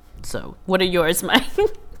subscribe. So, what are yours, Mike?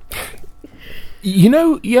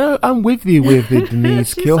 I'm with you with the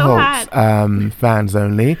Denise Kehoe fans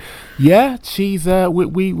only. Yeah, she's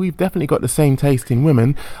we've definitely got the same taste in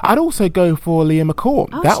women. I'd also go for Leah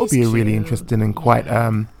McCourt. That would be a really interesting and quite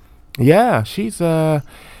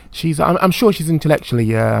she's I'm sure she's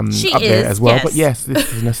intellectually up there as well. Yes. But yes,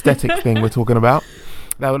 this is an aesthetic thing we're talking about.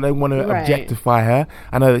 They don't want to objectify her.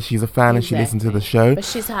 I know that she's a fan and she listens to the show. But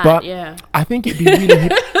she's hot, but yeah. I think it'd be really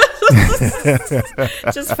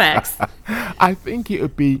just facts. I think it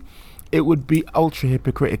would be ultra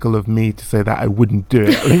hypocritical of me to say that I wouldn't do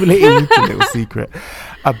it. Let me tell you a little secret.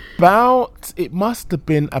 It must have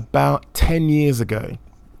been about 10 years ago.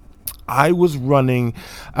 I was running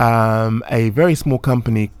a very small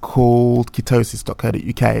company called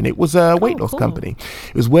ketosis.co.uk, and it was a weight loss company.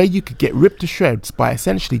 It was where you could get ripped to shreds by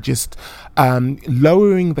essentially just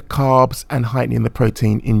lowering the carbs and heightening the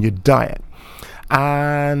protein in your diet.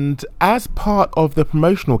 And as part of the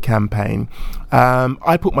promotional campaign,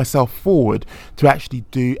 I put myself forward to actually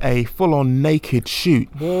do a full-on naked shoot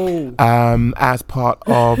as part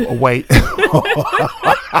of a way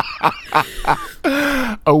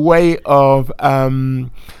of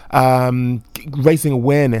raising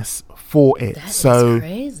awareness for it. That is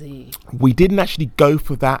crazy. We didn't actually go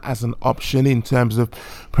for that as an option in terms of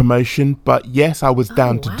promotion, but yes, I was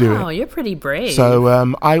down to do it. Wow, you're pretty brave. So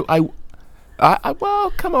I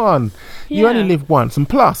well, come on. You only live once. And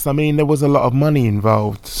plus, I mean, there was a lot of money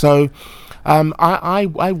involved. So I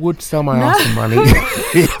would sell my ass for money.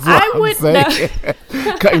 I would not.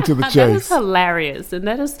 Cutting to the chase. That is hilarious. And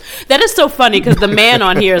that is so funny because the man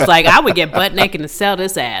on here is like, I would get butt naked and sell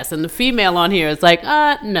this ass. And the female on here is like,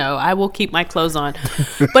 no, I will keep my clothes on.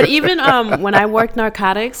 But even when I worked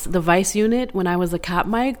narcotics, the Vice unit, when I was a cop,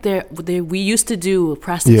 Mike, we used to do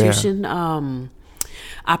prostitution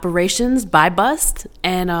operations by bust,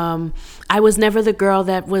 and I was never the girl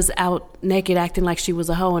that was out naked acting like she was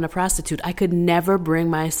a hoe and a prostitute. I could never bring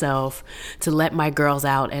myself to let my girls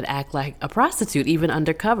out and act like a prostitute, even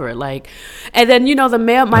undercover. And then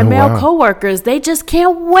my male coworkers, they just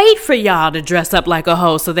can't wait for y'all to dress up like a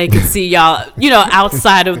hoe so they can see y'all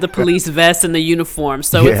outside of the police vest and the uniform.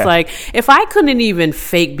 So it's like, if I couldn't even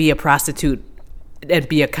fake be a prostitute and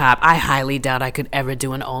be a cop, I highly doubt I could ever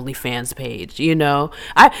do an OnlyFans page.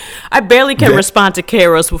 I barely can respond to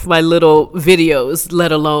Kairos with my little videos,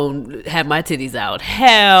 let alone have my titties out.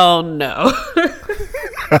 Hell no.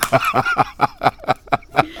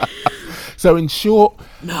 So in short,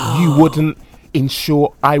 you wouldn't. In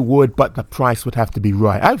short, I would, but the price would have to be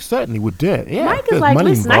right. I certainly would do it. Yeah, Mike is like,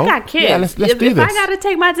 listen, involved. I got kids. Yeah, let's do this. If I got to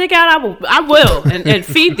take my dick out, I will, and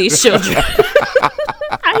feed these children.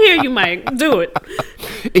 I hear you, Mike. Do it.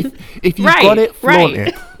 If you got it, flaunt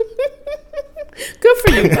it. Good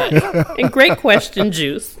for you, Mike. And great question,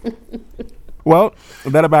 Juice. Well,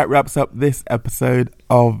 that about wraps up this episode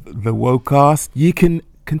of the Wocast. You can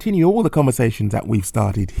continue all the conversations that we've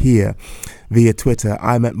started here via Twitter.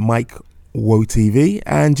 I'm at Mike WoTV,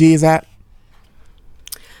 and G is at?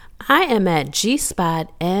 I am at G-Spot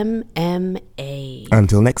MMA.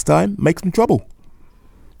 Until next time, make some trouble.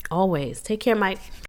 Always. Take care, Mike.